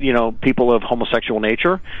hate, people of homosexual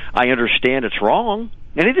nature. I understand it's wrong,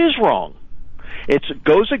 and it is wrong. It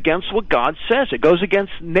goes against what God says. It goes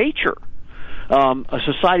against nature. A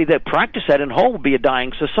society that practices that in whole will be a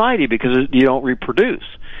dying society because you don't reproduce.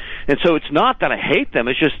 And so it's not that I hate them.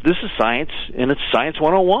 It's just this is science, and it's science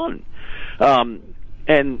 101.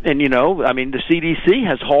 And you know, I mean, the CDC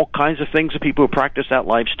has all kinds of things that people who practice that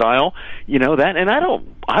lifestyle, you know, that, and I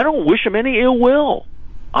don't wish them any ill will.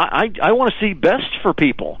 I want to see best for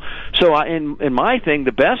people. So in my thing,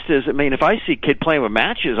 the best is, I mean, if I see a kid playing with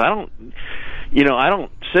matches, I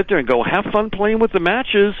don't sit there and go, have fun playing with the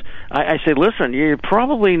matches. I say, listen, you're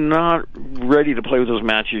probably not ready to play with those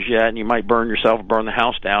matches yet, and you might burn yourself or burn the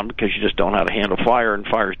house down because you just don't know how to handle fire, and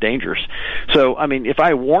fire is dangerous. So, I mean, if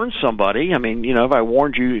I warn somebody, I mean, you know, if I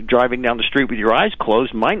warned you driving down the street with your eyes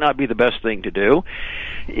closed, might not be the best thing to do.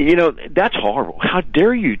 You know, that's horrible. How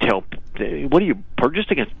dare you tell, what are you,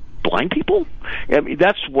 prejudiced against blind people? I mean,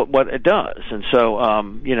 that's what it does. And so,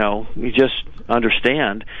 you know, you just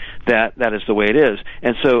understand that is the way it is.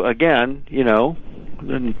 And so, again, you know,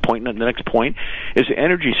 the next point is the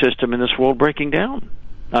energy system in this world breaking down.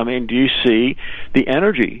 I mean, do you see the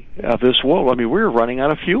energy of this world? I mean, we're running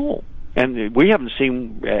out of fuel. And we haven't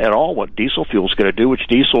seen at all what diesel fuel is going to do, which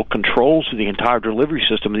diesel controls the entire delivery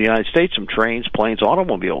system in the United States, from trains, planes,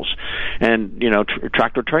 automobiles, and, you know,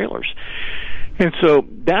 tractor trailers. And so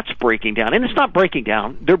that's breaking down. And it's not breaking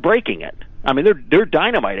down. They're breaking it. I mean, they're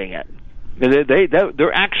dynamiting it.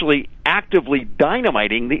 They're actually actively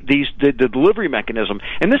dynamiting the delivery mechanism.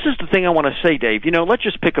 And this is the thing I want to say, Dave. You know, let's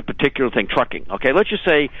just pick a particular thing, trucking. Okay, let's just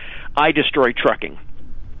say I destroy trucking.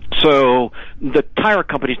 So the tire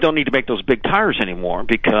companies don't need to make those big tires anymore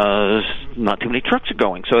because not too many trucks are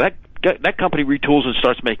going. So that company retools and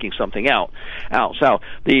starts making something else.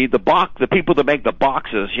 The people that make the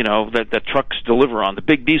boxes, you know, that trucks deliver on, the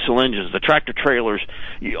big diesel engines, the tractor trailers,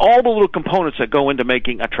 all the little components that go into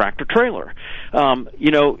making a tractor trailer.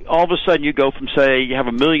 You know, all of a sudden you go from, say, you have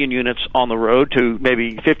 1 million units on the road to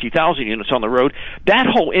maybe 50,000 units on the road. That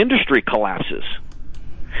whole industry collapses.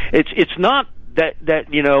 It's not that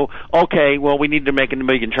you know, okay, well, we need to make 1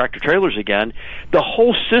 million tractor trailers again. The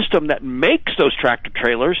whole system that makes those tractor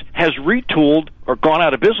trailers has retooled or gone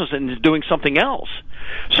out of business and is doing something else.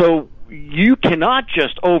 So you cannot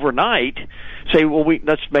just overnight say, well,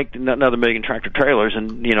 let's make another 1 million tractor trailers,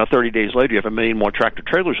 and, you know, 30 days later you have 1 million more tractor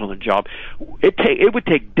trailers on the job. It would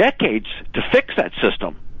take decades to fix that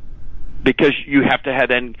system, because you have to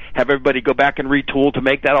have everybody go back and retool to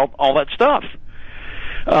make that all that stuff.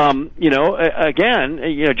 You know, again,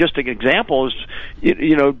 you know, just an example is,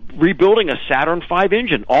 you know, rebuilding a Saturn V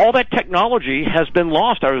engine. All that technology has been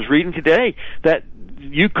lost. I was reading today that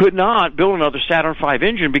you could not build another Saturn V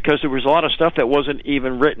engine because there was a lot of stuff that wasn't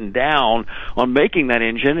even written down on making that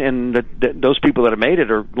engine, and those people that have made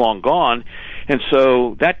it are long gone, and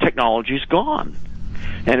so that technology's gone.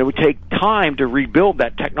 And it would take time to rebuild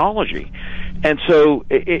that technology. And so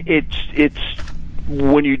it's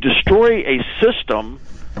when you destroy a system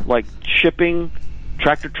like shipping,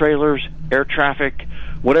 tractor trailers, air traffic,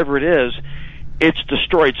 whatever it is, it's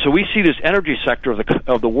destroyed. So we see this energy sector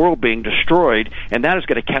of the world being destroyed, and that is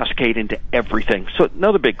going to cascade into everything. So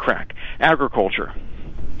another big crack, agriculture.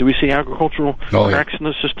 Do we see agricultural cracks in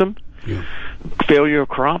the system? Yeah. Failure of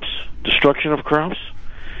crops, destruction of crops.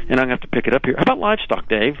 And I'm going to have to pick it up here. How about livestock,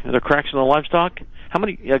 Dave? Are there cracks in the livestock? How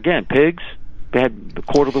many, again, pigs? They had a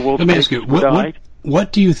quarter of the world's pigs died.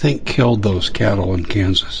 What do you think killed those cattle in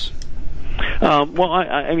Kansas? Well,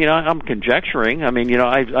 I mean, I'm conjecturing. I mean, you know,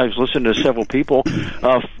 I've listened to several people,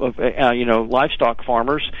 you know, livestock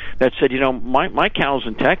farmers that said, you know, my cows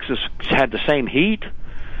in Texas had the same heat.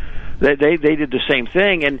 They did the same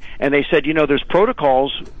thing, and they said, you know, there's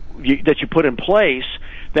protocols that you put in place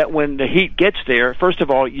that when the heat gets there, first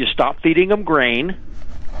of all, you stop feeding them grain.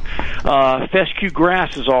 Fescue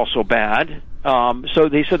grass is also bad. So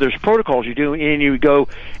they said there's protocols you do, and you go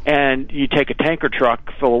and you take a tanker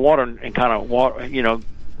truck full of water and kind of you know,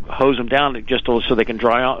 hose them down just so they can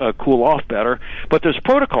dry out, cool off better. But there's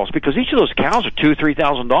protocols because each of those cows are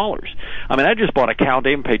 $2,000-$3,000. I mean, I just bought a cow,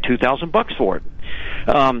 Dave, and paid $2,000 for it.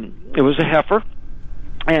 It was a heifer,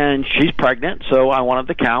 and she's pregnant, so I wanted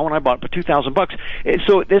the cow, and I bought it for $2,000.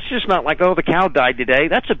 So it's just not like, oh, the cow died today.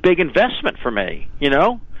 That's a big investment for me, you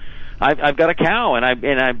know. I've got a cow, and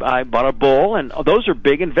I bought a bull, and those are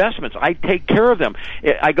big investments. I take care of them.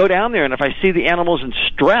 I go down there, and if I see the animals in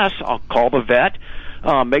stress, I'll call the vet,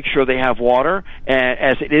 make sure they have water. And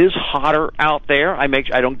as it is hotter out there, I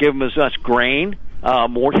don't give them as much grain,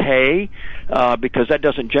 more hay, because that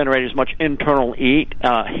doesn't generate as much internal heat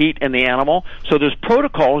in the animal. So there's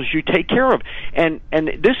protocols you take care of, and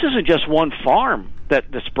this isn't just one farm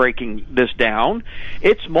that's breaking this down.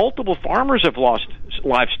 It's multiple farmers have lost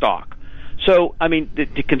livestock. So, I mean,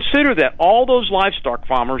 to consider that all those livestock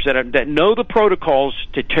farmers that know the protocols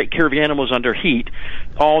to take care of animals under heat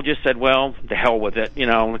all just said, well, the hell with it,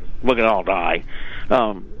 look at it all die.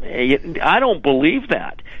 I don't believe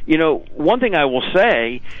that. One thing I will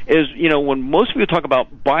say is, when most people talk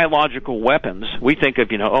about biological weapons, we think of,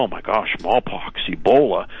 oh my gosh, smallpox,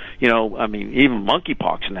 Ebola, even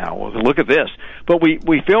monkeypox now. Look at this. But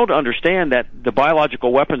we fail to understand that the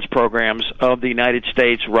biological weapons programs of the United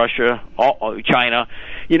States, Russia, China,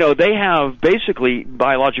 they have basically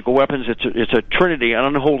biological weapons. It's a trinity, an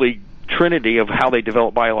unholy trinity of how they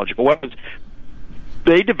develop biological weapons.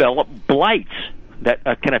 They develop blights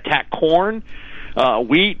that can attack corn,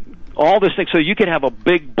 wheat, all this thing. So you can have a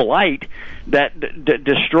big blight that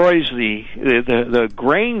destroys the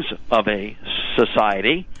grains of a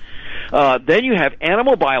society. Then you have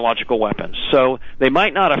animal biological weapons. So they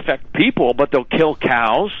might not affect people, but they'll kill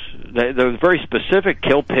cows. They're very specific.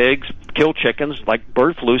 Kill pigs, kill chickens, like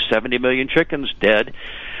bird flu. 70 million chickens dead.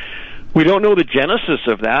 We don't know the genesis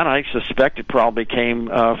of that. I suspect it probably came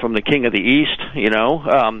from the king of the East,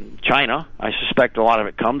 China. I suspect a lot of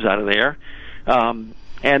it comes out of there.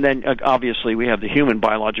 And then, obviously, we have the human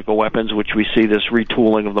biological weapons, which we see this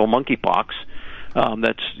retooling of the monkeypox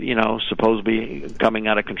that's, supposed to be coming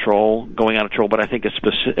out of control, going out of control. But I think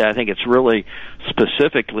it's really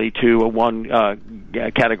specifically to one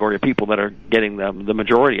category of people that are getting the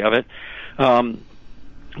majority of it.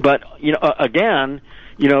 But, again,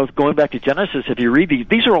 going back to Genesis, if you read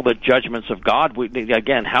these are all the judgments of God.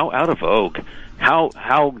 Again, how out of vogue,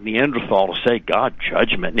 how Neanderthal to say God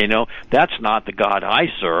judgment. That's not the God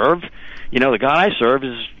I serve. The God I serve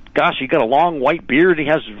is, gosh, he got a long white beard, he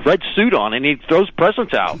has a red suit on, and he throws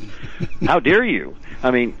presents out. How dare you?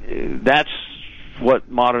 I mean, that's what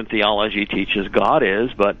modern theology teaches God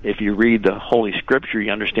is, but if you read the Holy Scripture,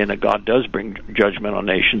 you understand that God does bring judgment on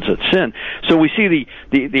nations that sin. So we see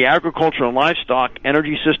the agricultural and livestock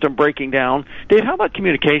energy system breaking down. Dave, how about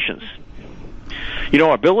communications?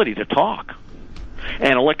 Our ability to talk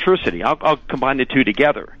and electricity. I'll combine the two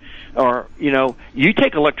together. Or, you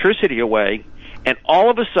take electricity away, and all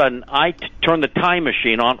of a sudden, I turn the time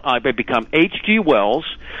machine on. I become H.G. Wells.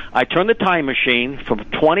 I turn the time machine from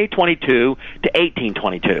 2022 to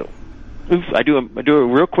 1822. I do a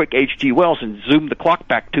real quick H.G. Wells and zoom the clock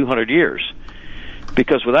back 200 years.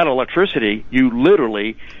 Because without electricity, you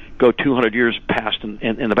literally go 200 years past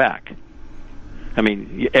in the back. I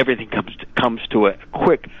mean, everything comes to a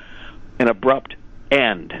quick and abrupt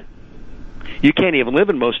end. You can't even live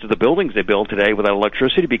in most of the buildings they build today without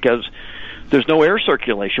electricity because there's no air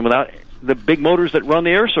circulation. Without the big motors that run the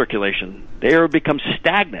air circulation, the air becomes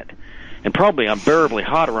stagnant and probably unbearably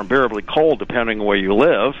hot or unbearably cold, depending on where you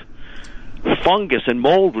live. Fungus and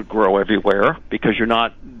mold would grow everywhere because you're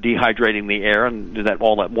not dehydrating the air, and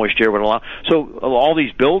all that moisture would allow. So all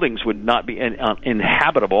these buildings would not be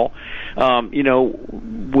inhabitable.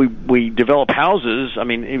 We develop houses. I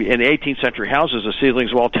mean, in the 18th century houses, the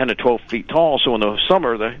ceilings were all 10 to 12 feet tall. So in the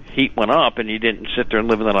summer, the heat went up, and you didn't sit there and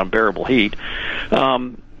live in that unbearable heat.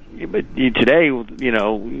 But today,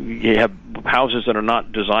 you have houses that are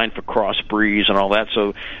not designed for cross breeze and all that,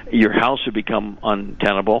 so your house would become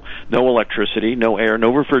untenable. No electricity, no air,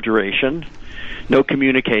 no refrigeration, no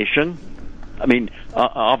communication. I mean,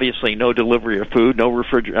 obviously, no delivery of food, no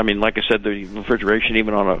refrigeration. I mean, like I said, the refrigeration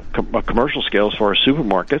even on a commercial scale as far as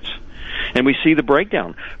supermarkets. And we see the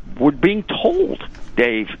breakdown. We're being told,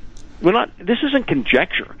 Dave, this isn't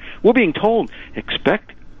conjecture. We're being told,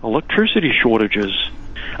 expect electricity shortages.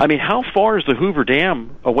 I mean, how far is the Hoover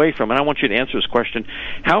Dam away from, and I want you to answer this question,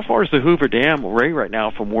 how far is the Hoover Dam away right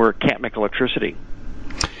now from where it can't make electricity?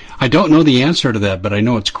 I don't know the answer to that, but I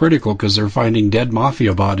know it's critical because they're finding dead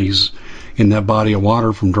mafia bodies in that body of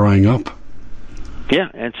water from drying up. Yeah,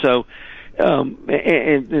 and so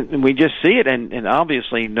and we just see it, and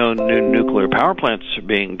obviously no new nuclear power plants are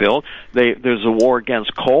being built. There's a war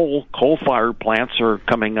against coal. Coal-fired plants are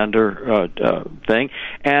coming under thing,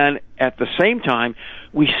 and at the same time,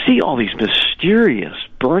 we see all these mysterious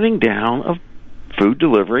burning down of food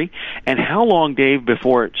delivery, and how long, Dave,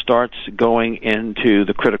 before it starts going into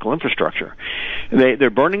the critical infrastructure? They're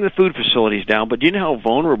burning the food facilities down, but do you know how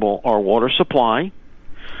vulnerable our water supply,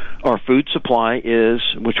 our food supply is,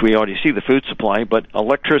 which we already see the food supply, but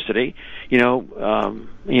electricity, in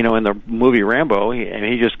the movie Rambo,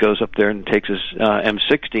 he just goes up there and takes his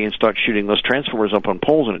M60 and starts shooting those transformers up on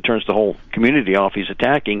poles, and it turns the whole community off. He's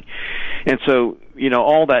attacking. And so,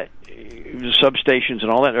 all that, substations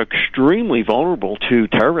and all that are extremely vulnerable to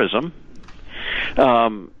terrorism.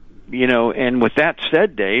 And with that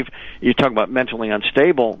said, Dave, you talk about mentally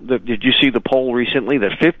unstable. Did you see the poll recently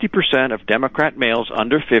that 50% of Democrat males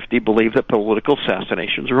under 50 believe that political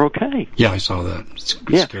assassinations are okay? Yeah, I saw that. It's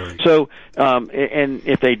scary. So, and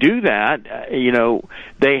if they do that,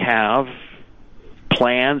 they have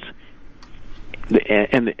plans,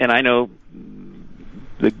 and I know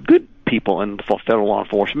the good people in federal law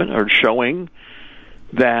enforcement are showing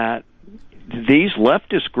that these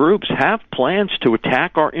leftist groups have plans to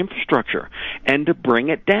attack our infrastructure and to bring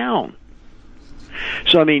it down.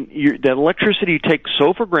 So, I mean, the electricity you take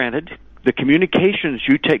so for granted, the communications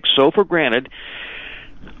you take so for granted,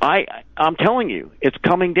 I'm telling you, it's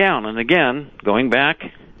coming down. And again, going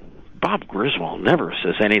back, Bob Griswold never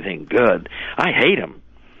says anything good. I hate him.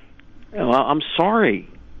 Well, I'm sorry.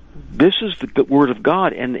 This is the Word of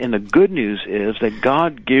God, and the good news is that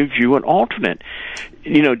God gives you an alternate.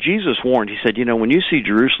 Jesus warned, he said, when you see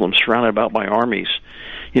Jerusalem surrounded about by armies,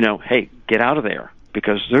 hey, get out of there,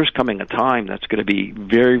 because there's coming a time that's going to be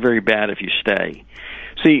very, very bad if you stay.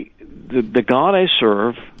 See, the God I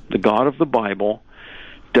serve, the God of the Bible,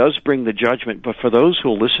 does bring the judgment, but for those who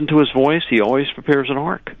will listen to his voice, he always prepares an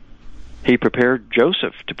ark. He prepared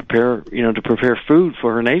Joseph to prepare food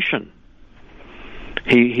for her nation.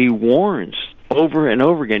 He warns over and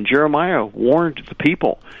over again. Jeremiah warned the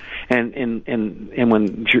people, and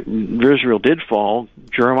when Israel did fall,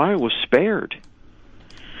 Jeremiah was spared.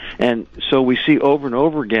 And so we see over and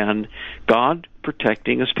over again God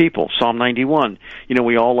protecting his people. Psalm 91.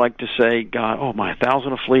 We all like to say, God, my 1,000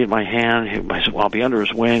 will flee at my hand. I'll be under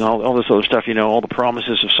his wing. All this other stuff. All the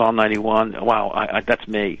promises of Psalm 91. Wow, that's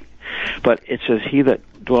me. But it says, he that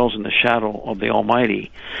dwells in the shadow of the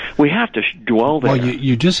Almighty. We have to dwell there. Well,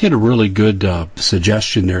 you just hit a really good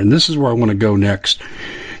suggestion there, and this is where I want to go next,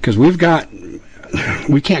 because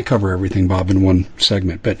we can't cover everything, Bob, in one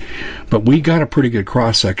segment, but we got a pretty good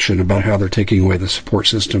cross-section about how they're taking away the support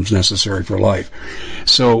systems necessary for life.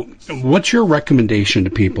 So what's your recommendation to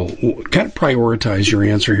people? Kind of prioritize your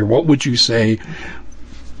answer here. What would you say?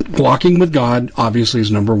 Walking with God, obviously, is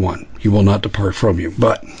number one. He will not depart from you.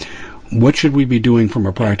 But what should we be doing from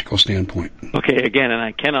a practical standpoint? Okay, again, and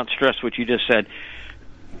I cannot stress what you just said,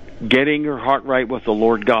 getting your heart right with the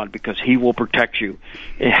Lord God, because he will protect you,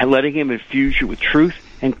 and letting him infuse you with truth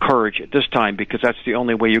and courage at this time, because that's the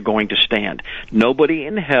only way you're going to stand. Nobody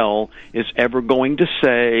in hell is ever going to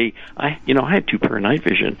say, I had 2 pair of night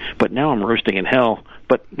vision, but now I'm roasting in hell.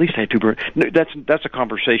 But at least I had 2 pair. No, that's a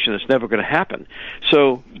conversation that's never going to happen.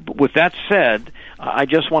 So, with that said, I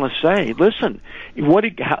just want to say, listen,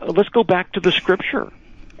 let's go back to the Scripture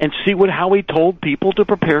and see how he told people to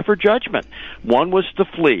prepare for judgment. One was to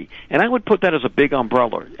flee. And I would put that as a big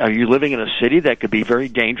umbrella. Are you living in a city that could be very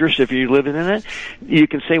dangerous if you're living in it? You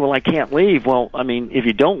can say, well, I can't leave. Well, I mean, if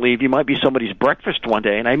you don't leave, you might be somebody's breakfast one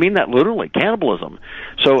day. And I mean that literally, cannibalism.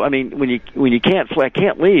 So, I mean, when you can't flee, I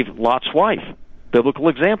can't leave, Lot's wife, biblical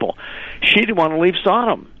example. She didn't want to leave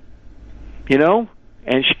Sodom, and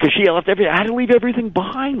because she left everything. I had to leave everything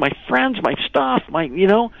behind, my friends, my stuff, I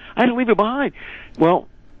had to leave it behind. Well,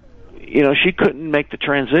 she couldn't make the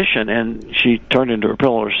transition, and she turned into a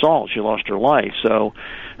pillar of salt. She lost her life. So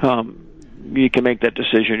you can make that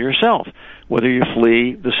decision yourself, whether you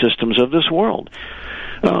flee the systems of this world.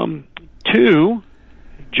 2,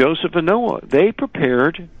 Joseph and Noah, they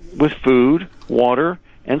prepared with food, water,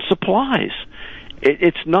 and supplies.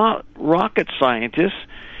 It's not rocket science.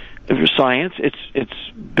 It's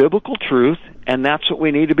biblical truth, and that's what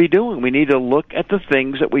we need to be doing. We need to look at the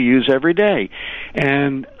things that we use every day.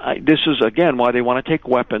 And this is, again, why they want to take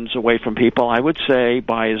weapons away from people. I would say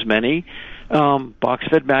buy as many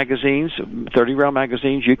box-fed magazines, 30-round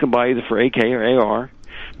magazines. You can buy either for AK or AR.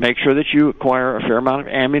 Make sure that you acquire a fair amount of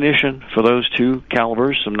ammunition for those 2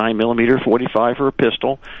 calibers, some 9mm 45 for a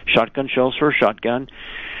pistol, shotgun shells for a shotgun,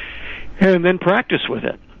 and then practice with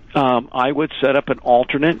it. I would set up an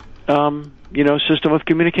alternate, system of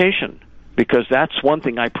communication, because that's one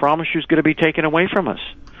thing I promise you is going to be taken away from us.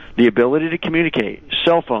 The ability to communicate.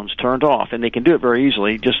 Cell phones turned off, and they can do it very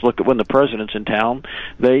easily. Just look at when the president's in town.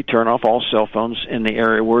 They turn off all cell phones in the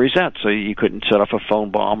area where he's at, so you couldn't set off a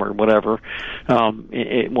phone bomb or whatever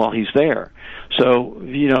while he's there. So,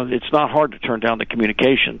 it's not hard to turn down the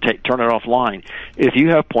communication. Turn it offline. If you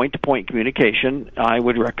have point-to-point communication, I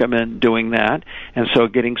would recommend doing that. And so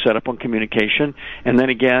getting set up on communication. And then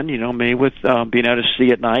again, me with being able to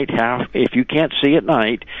see at night. If you can't see at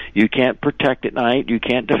night, you can't protect at night, you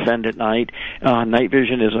can't defend at night. Night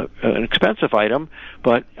vision is an expensive item.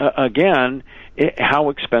 But again, how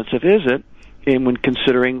expensive is it? and when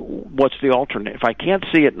considering what's the alternate. If I can't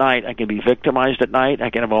see at night, I can be victimized at night.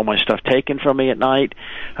 I can have all my stuff taken from me at night.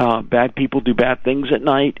 Bad people do bad things at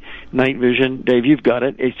night. Night vision, Dave, you've got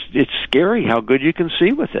it. It's scary how good you can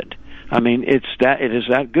see with it. I mean, it is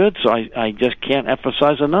that good. So I just can't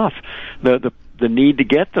emphasize enough the need to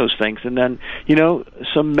get those things. And then,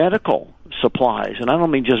 some medical supplies, and I don't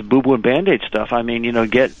mean just boo-boo and Band-Aid stuff. I mean,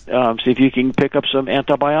 get see if you can pick up some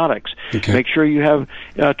antibiotics. Okay. Make sure you have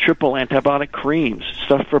triple antibiotic creams,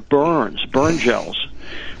 stuff for burns, burn gels,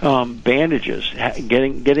 bandages.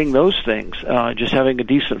 Getting those things, just having a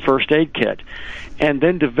decent first aid kit, and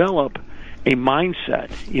then develop a mindset.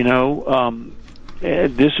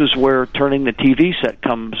 This is where turning the TV set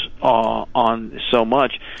comes on so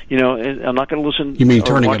much. I'm not going to listen. You mean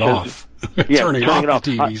turning it off? Yeah, turning it off.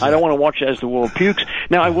 I don't want to watch it as the world pukes.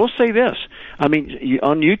 Now, I will say this. I mean,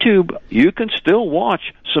 on YouTube, you can still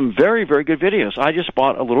watch some very, very good videos. I just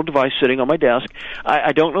bought a little device sitting on my desk.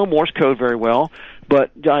 I don't know Morse code very well,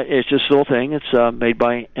 but it's just a little thing. It's made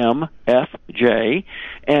by MFJ.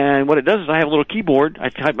 And what it does is I have a little keyboard. I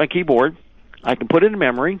type my keyboard. I can put it in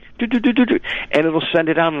memory, and it'll send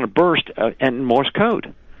it out in a burst in Morse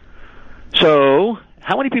code. So,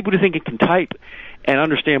 how many people do you think it can type and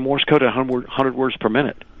understand Morse code at 100 words per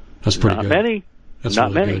minute? That's pretty good. Not many. That's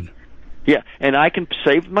not really many. Good. Yeah, and I can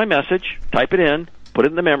save my message, type it in, put it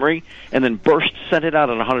in the memory, and then burst send it out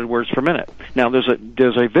at 100 words per minute. Now, there's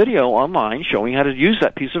a video online showing how to use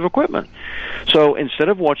that piece of equipment. So instead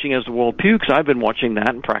of watching as the world pukes, I've been watching that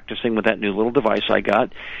and practicing with that new little device I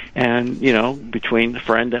got. And, between a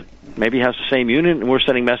friend that maybe has the same unit, and we're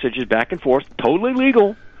sending messages back and forth, totally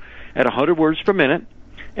legal, at 100 words per minute.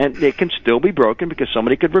 And it can still be broken because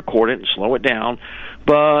somebody could record it and slow it down.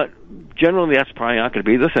 But generally, that's probably not going to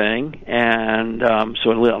be the thing. And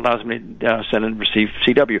so it allows me to send and receive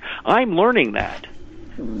CW. I'm learning that.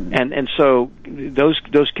 And so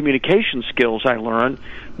those communication skills I learn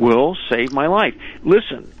will save my life.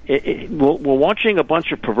 Listen, will watching a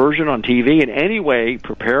bunch of perversion on TV in any way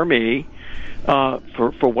prepare me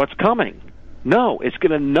for what's coming? No, it's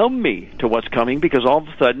going to numb me to what's coming, because all of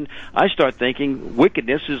a sudden I start thinking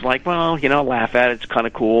wickedness is like, well, laugh at it, it's kind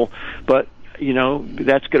of cool, but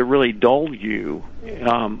that's going to really dull you.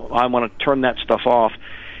 I want to turn that stuff off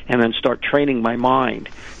and then start training my mind.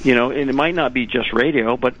 And it might not be just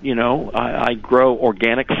radio, but I grow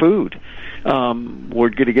organic food. We're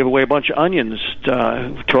going to give away a bunch of onions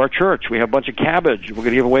to our church. We have a bunch of cabbage we're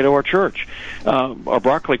going to give away to our church. Our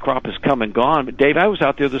broccoli crop has come and gone. But Dave, I was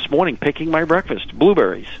out there this morning picking my breakfast,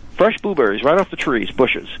 blueberries, fresh blueberries right off the trees,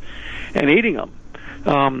 bushes, and eating them.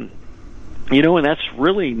 And that's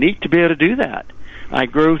really neat to be able to do that. I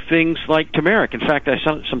grow things like turmeric. In fact, I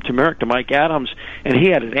sent some turmeric to Mike Adams, and he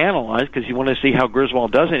had it analyzed because he wanted to see how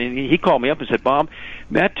Griswold does it. And he called me up and said, Bob,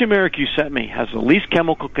 that turmeric you sent me has the least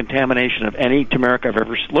chemical contamination of any turmeric I've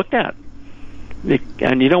ever looked at.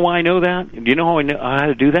 And you know why I know that? Do you know how I know how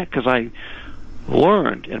to do that? Because I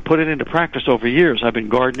learned and put it into practice over years. I've been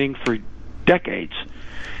gardening for decades.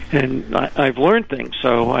 And I've learned things.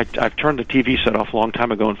 So I've turned the TV set off a long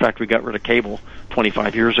time ago. In fact, we got rid of cable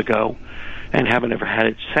 25 years ago and haven't ever had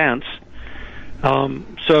it since.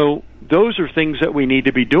 So those are things that we need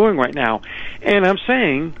to be doing right now. And I'm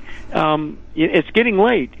saying it's getting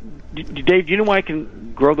late. Dave, do you know why I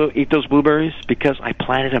can eat those blueberries? Because I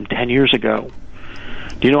planted them 10 years ago.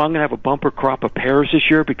 Do you know I'm going to have a bumper crop of pears this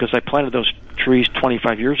year because I planted those trees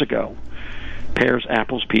 25 years ago? Pears,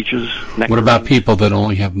 apples, peaches, nectarines. What about people that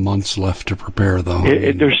only have months left to prepare, though?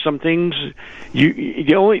 There's some things.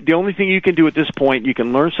 The only thing you can do at this point, you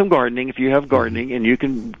can learn some gardening if you have gardening, and you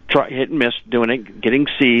can try hit and miss doing it, getting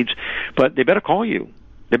seeds. But they better call you.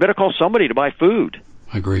 They better call somebody to buy food.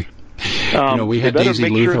 I agree. We had Daisy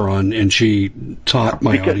Luther on, and she taught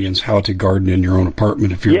my audience how to garden in your own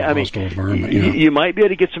apartment if you're in a hostile environment. You might be able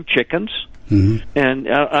to get some chickens, and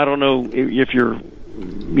I don't know if you're.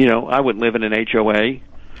 I wouldn't live in an HOA.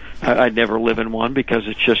 I'd never live in one because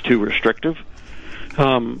it's just too restrictive.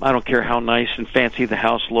 I don't care how nice and fancy the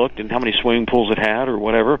house looked and how many swimming pools it had or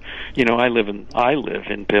whatever. I live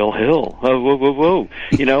in Bill Hill. Whoa.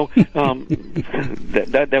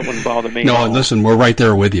 That wouldn't bother me. No, and listen, we're right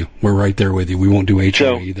there with you. We won't do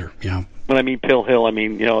HOA either. Yeah. When I mean Pill Hill, I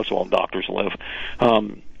mean it's all doctors live. I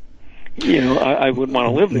wouldn't want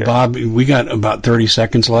to live there. Bob, we got about 30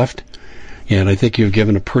 seconds left. And I think you've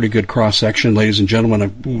given a pretty good cross-section, ladies and gentlemen.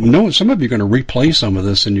 I know some of you are going to replay some of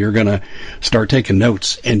this, and you're going to start taking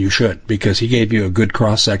notes, and you should, because he gave you a good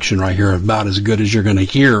cross-section right here, about as good as you're going to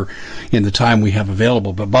hear in the time we have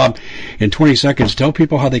available. But, Bob, in 20 seconds, tell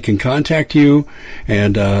people how they can contact you,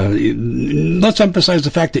 and let's emphasize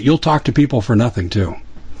the fact that you'll talk to people for nothing, too.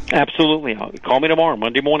 Absolutely. Call me tomorrow,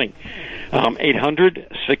 Monday morning.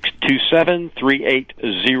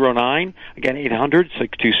 800-627-3809. Again,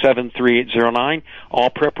 800-627-3809. All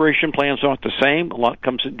preparation plans aren't the same. A lot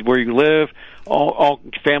comes into where you live, all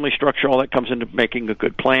family structure, all that comes into making a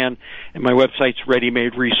good plan. And my website's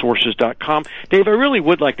readymaderesources.com. Dave, I really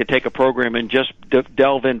would like to take a program and just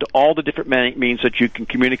delve into all the different means that you can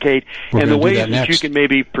communicate and the ways that you can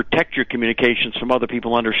maybe protect your communications from other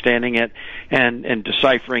people understanding it and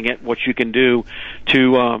deciphering it, what you can do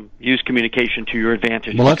to use communication to your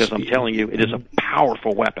advantage, because I'm telling you, it is a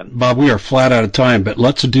powerful weapon. Bob, we are flat out of time, but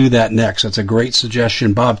let's do that next. That's a great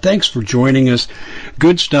suggestion. Bob, thanks for joining us.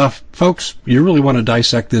 Good stuff. Folks, you really want to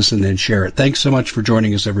dissect this and then share it. Thanks so much for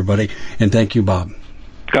joining us, everybody, and thank you, Bob.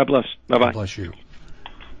 God bless. Bye-bye. God bless you.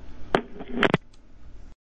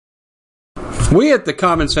 We at the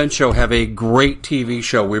Common Sense Show have a great TV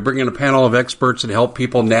show. We bring in a panel of experts that help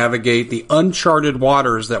people navigate the uncharted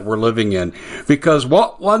waters that we're living in. Because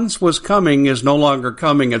what once was coming is no longer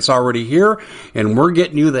coming. It's already here, and we're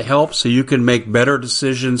getting you the help so you can make better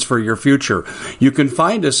decisions for your future. You can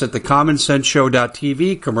find us at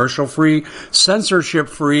thecommonsenseshow.tv, commercial-free,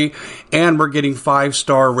 censorship-free, and we're getting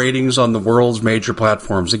 5-star ratings on the world's major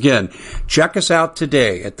platforms. Again, check us out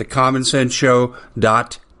today at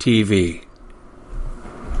thecommonsenseshow.tv.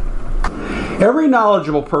 Every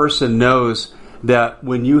knowledgeable person knows that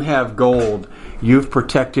when you have gold, you've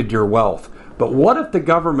protected your wealth. But what if the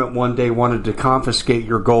government one day wanted to confiscate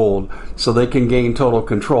your gold so they can gain total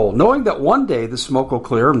control, knowing that one day the smoke will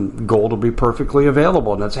clear and gold will be perfectly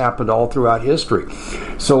available, and that's happened all throughout history.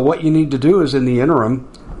 So what you need to do is, in the interim,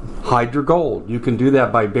 hide your gold. You can do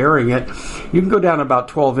that by burying it. You can go down about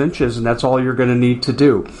 12 inches, and that's all you're going to need to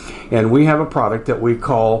do. And we have a product that we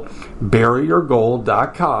call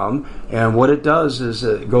buryyourgold.com, and what it does is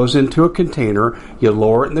it goes into a container. You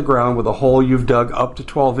lower it in the ground with a hole you've dug up to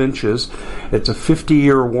 12 inches. It's a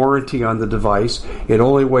 50-year warranty on the device. It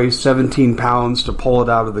only weighs 17 pounds to pull it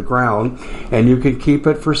out of the ground, and you can keep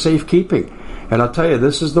it for safekeeping. And I'll tell you,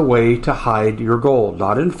 this is the way to hide your gold,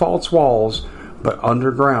 not in false walls, but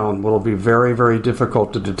underground, will be very, very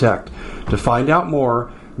difficult to detect. To find out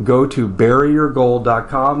more, go to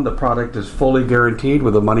buryyourgold.com. The product is fully guaranteed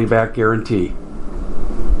with a money-back guarantee.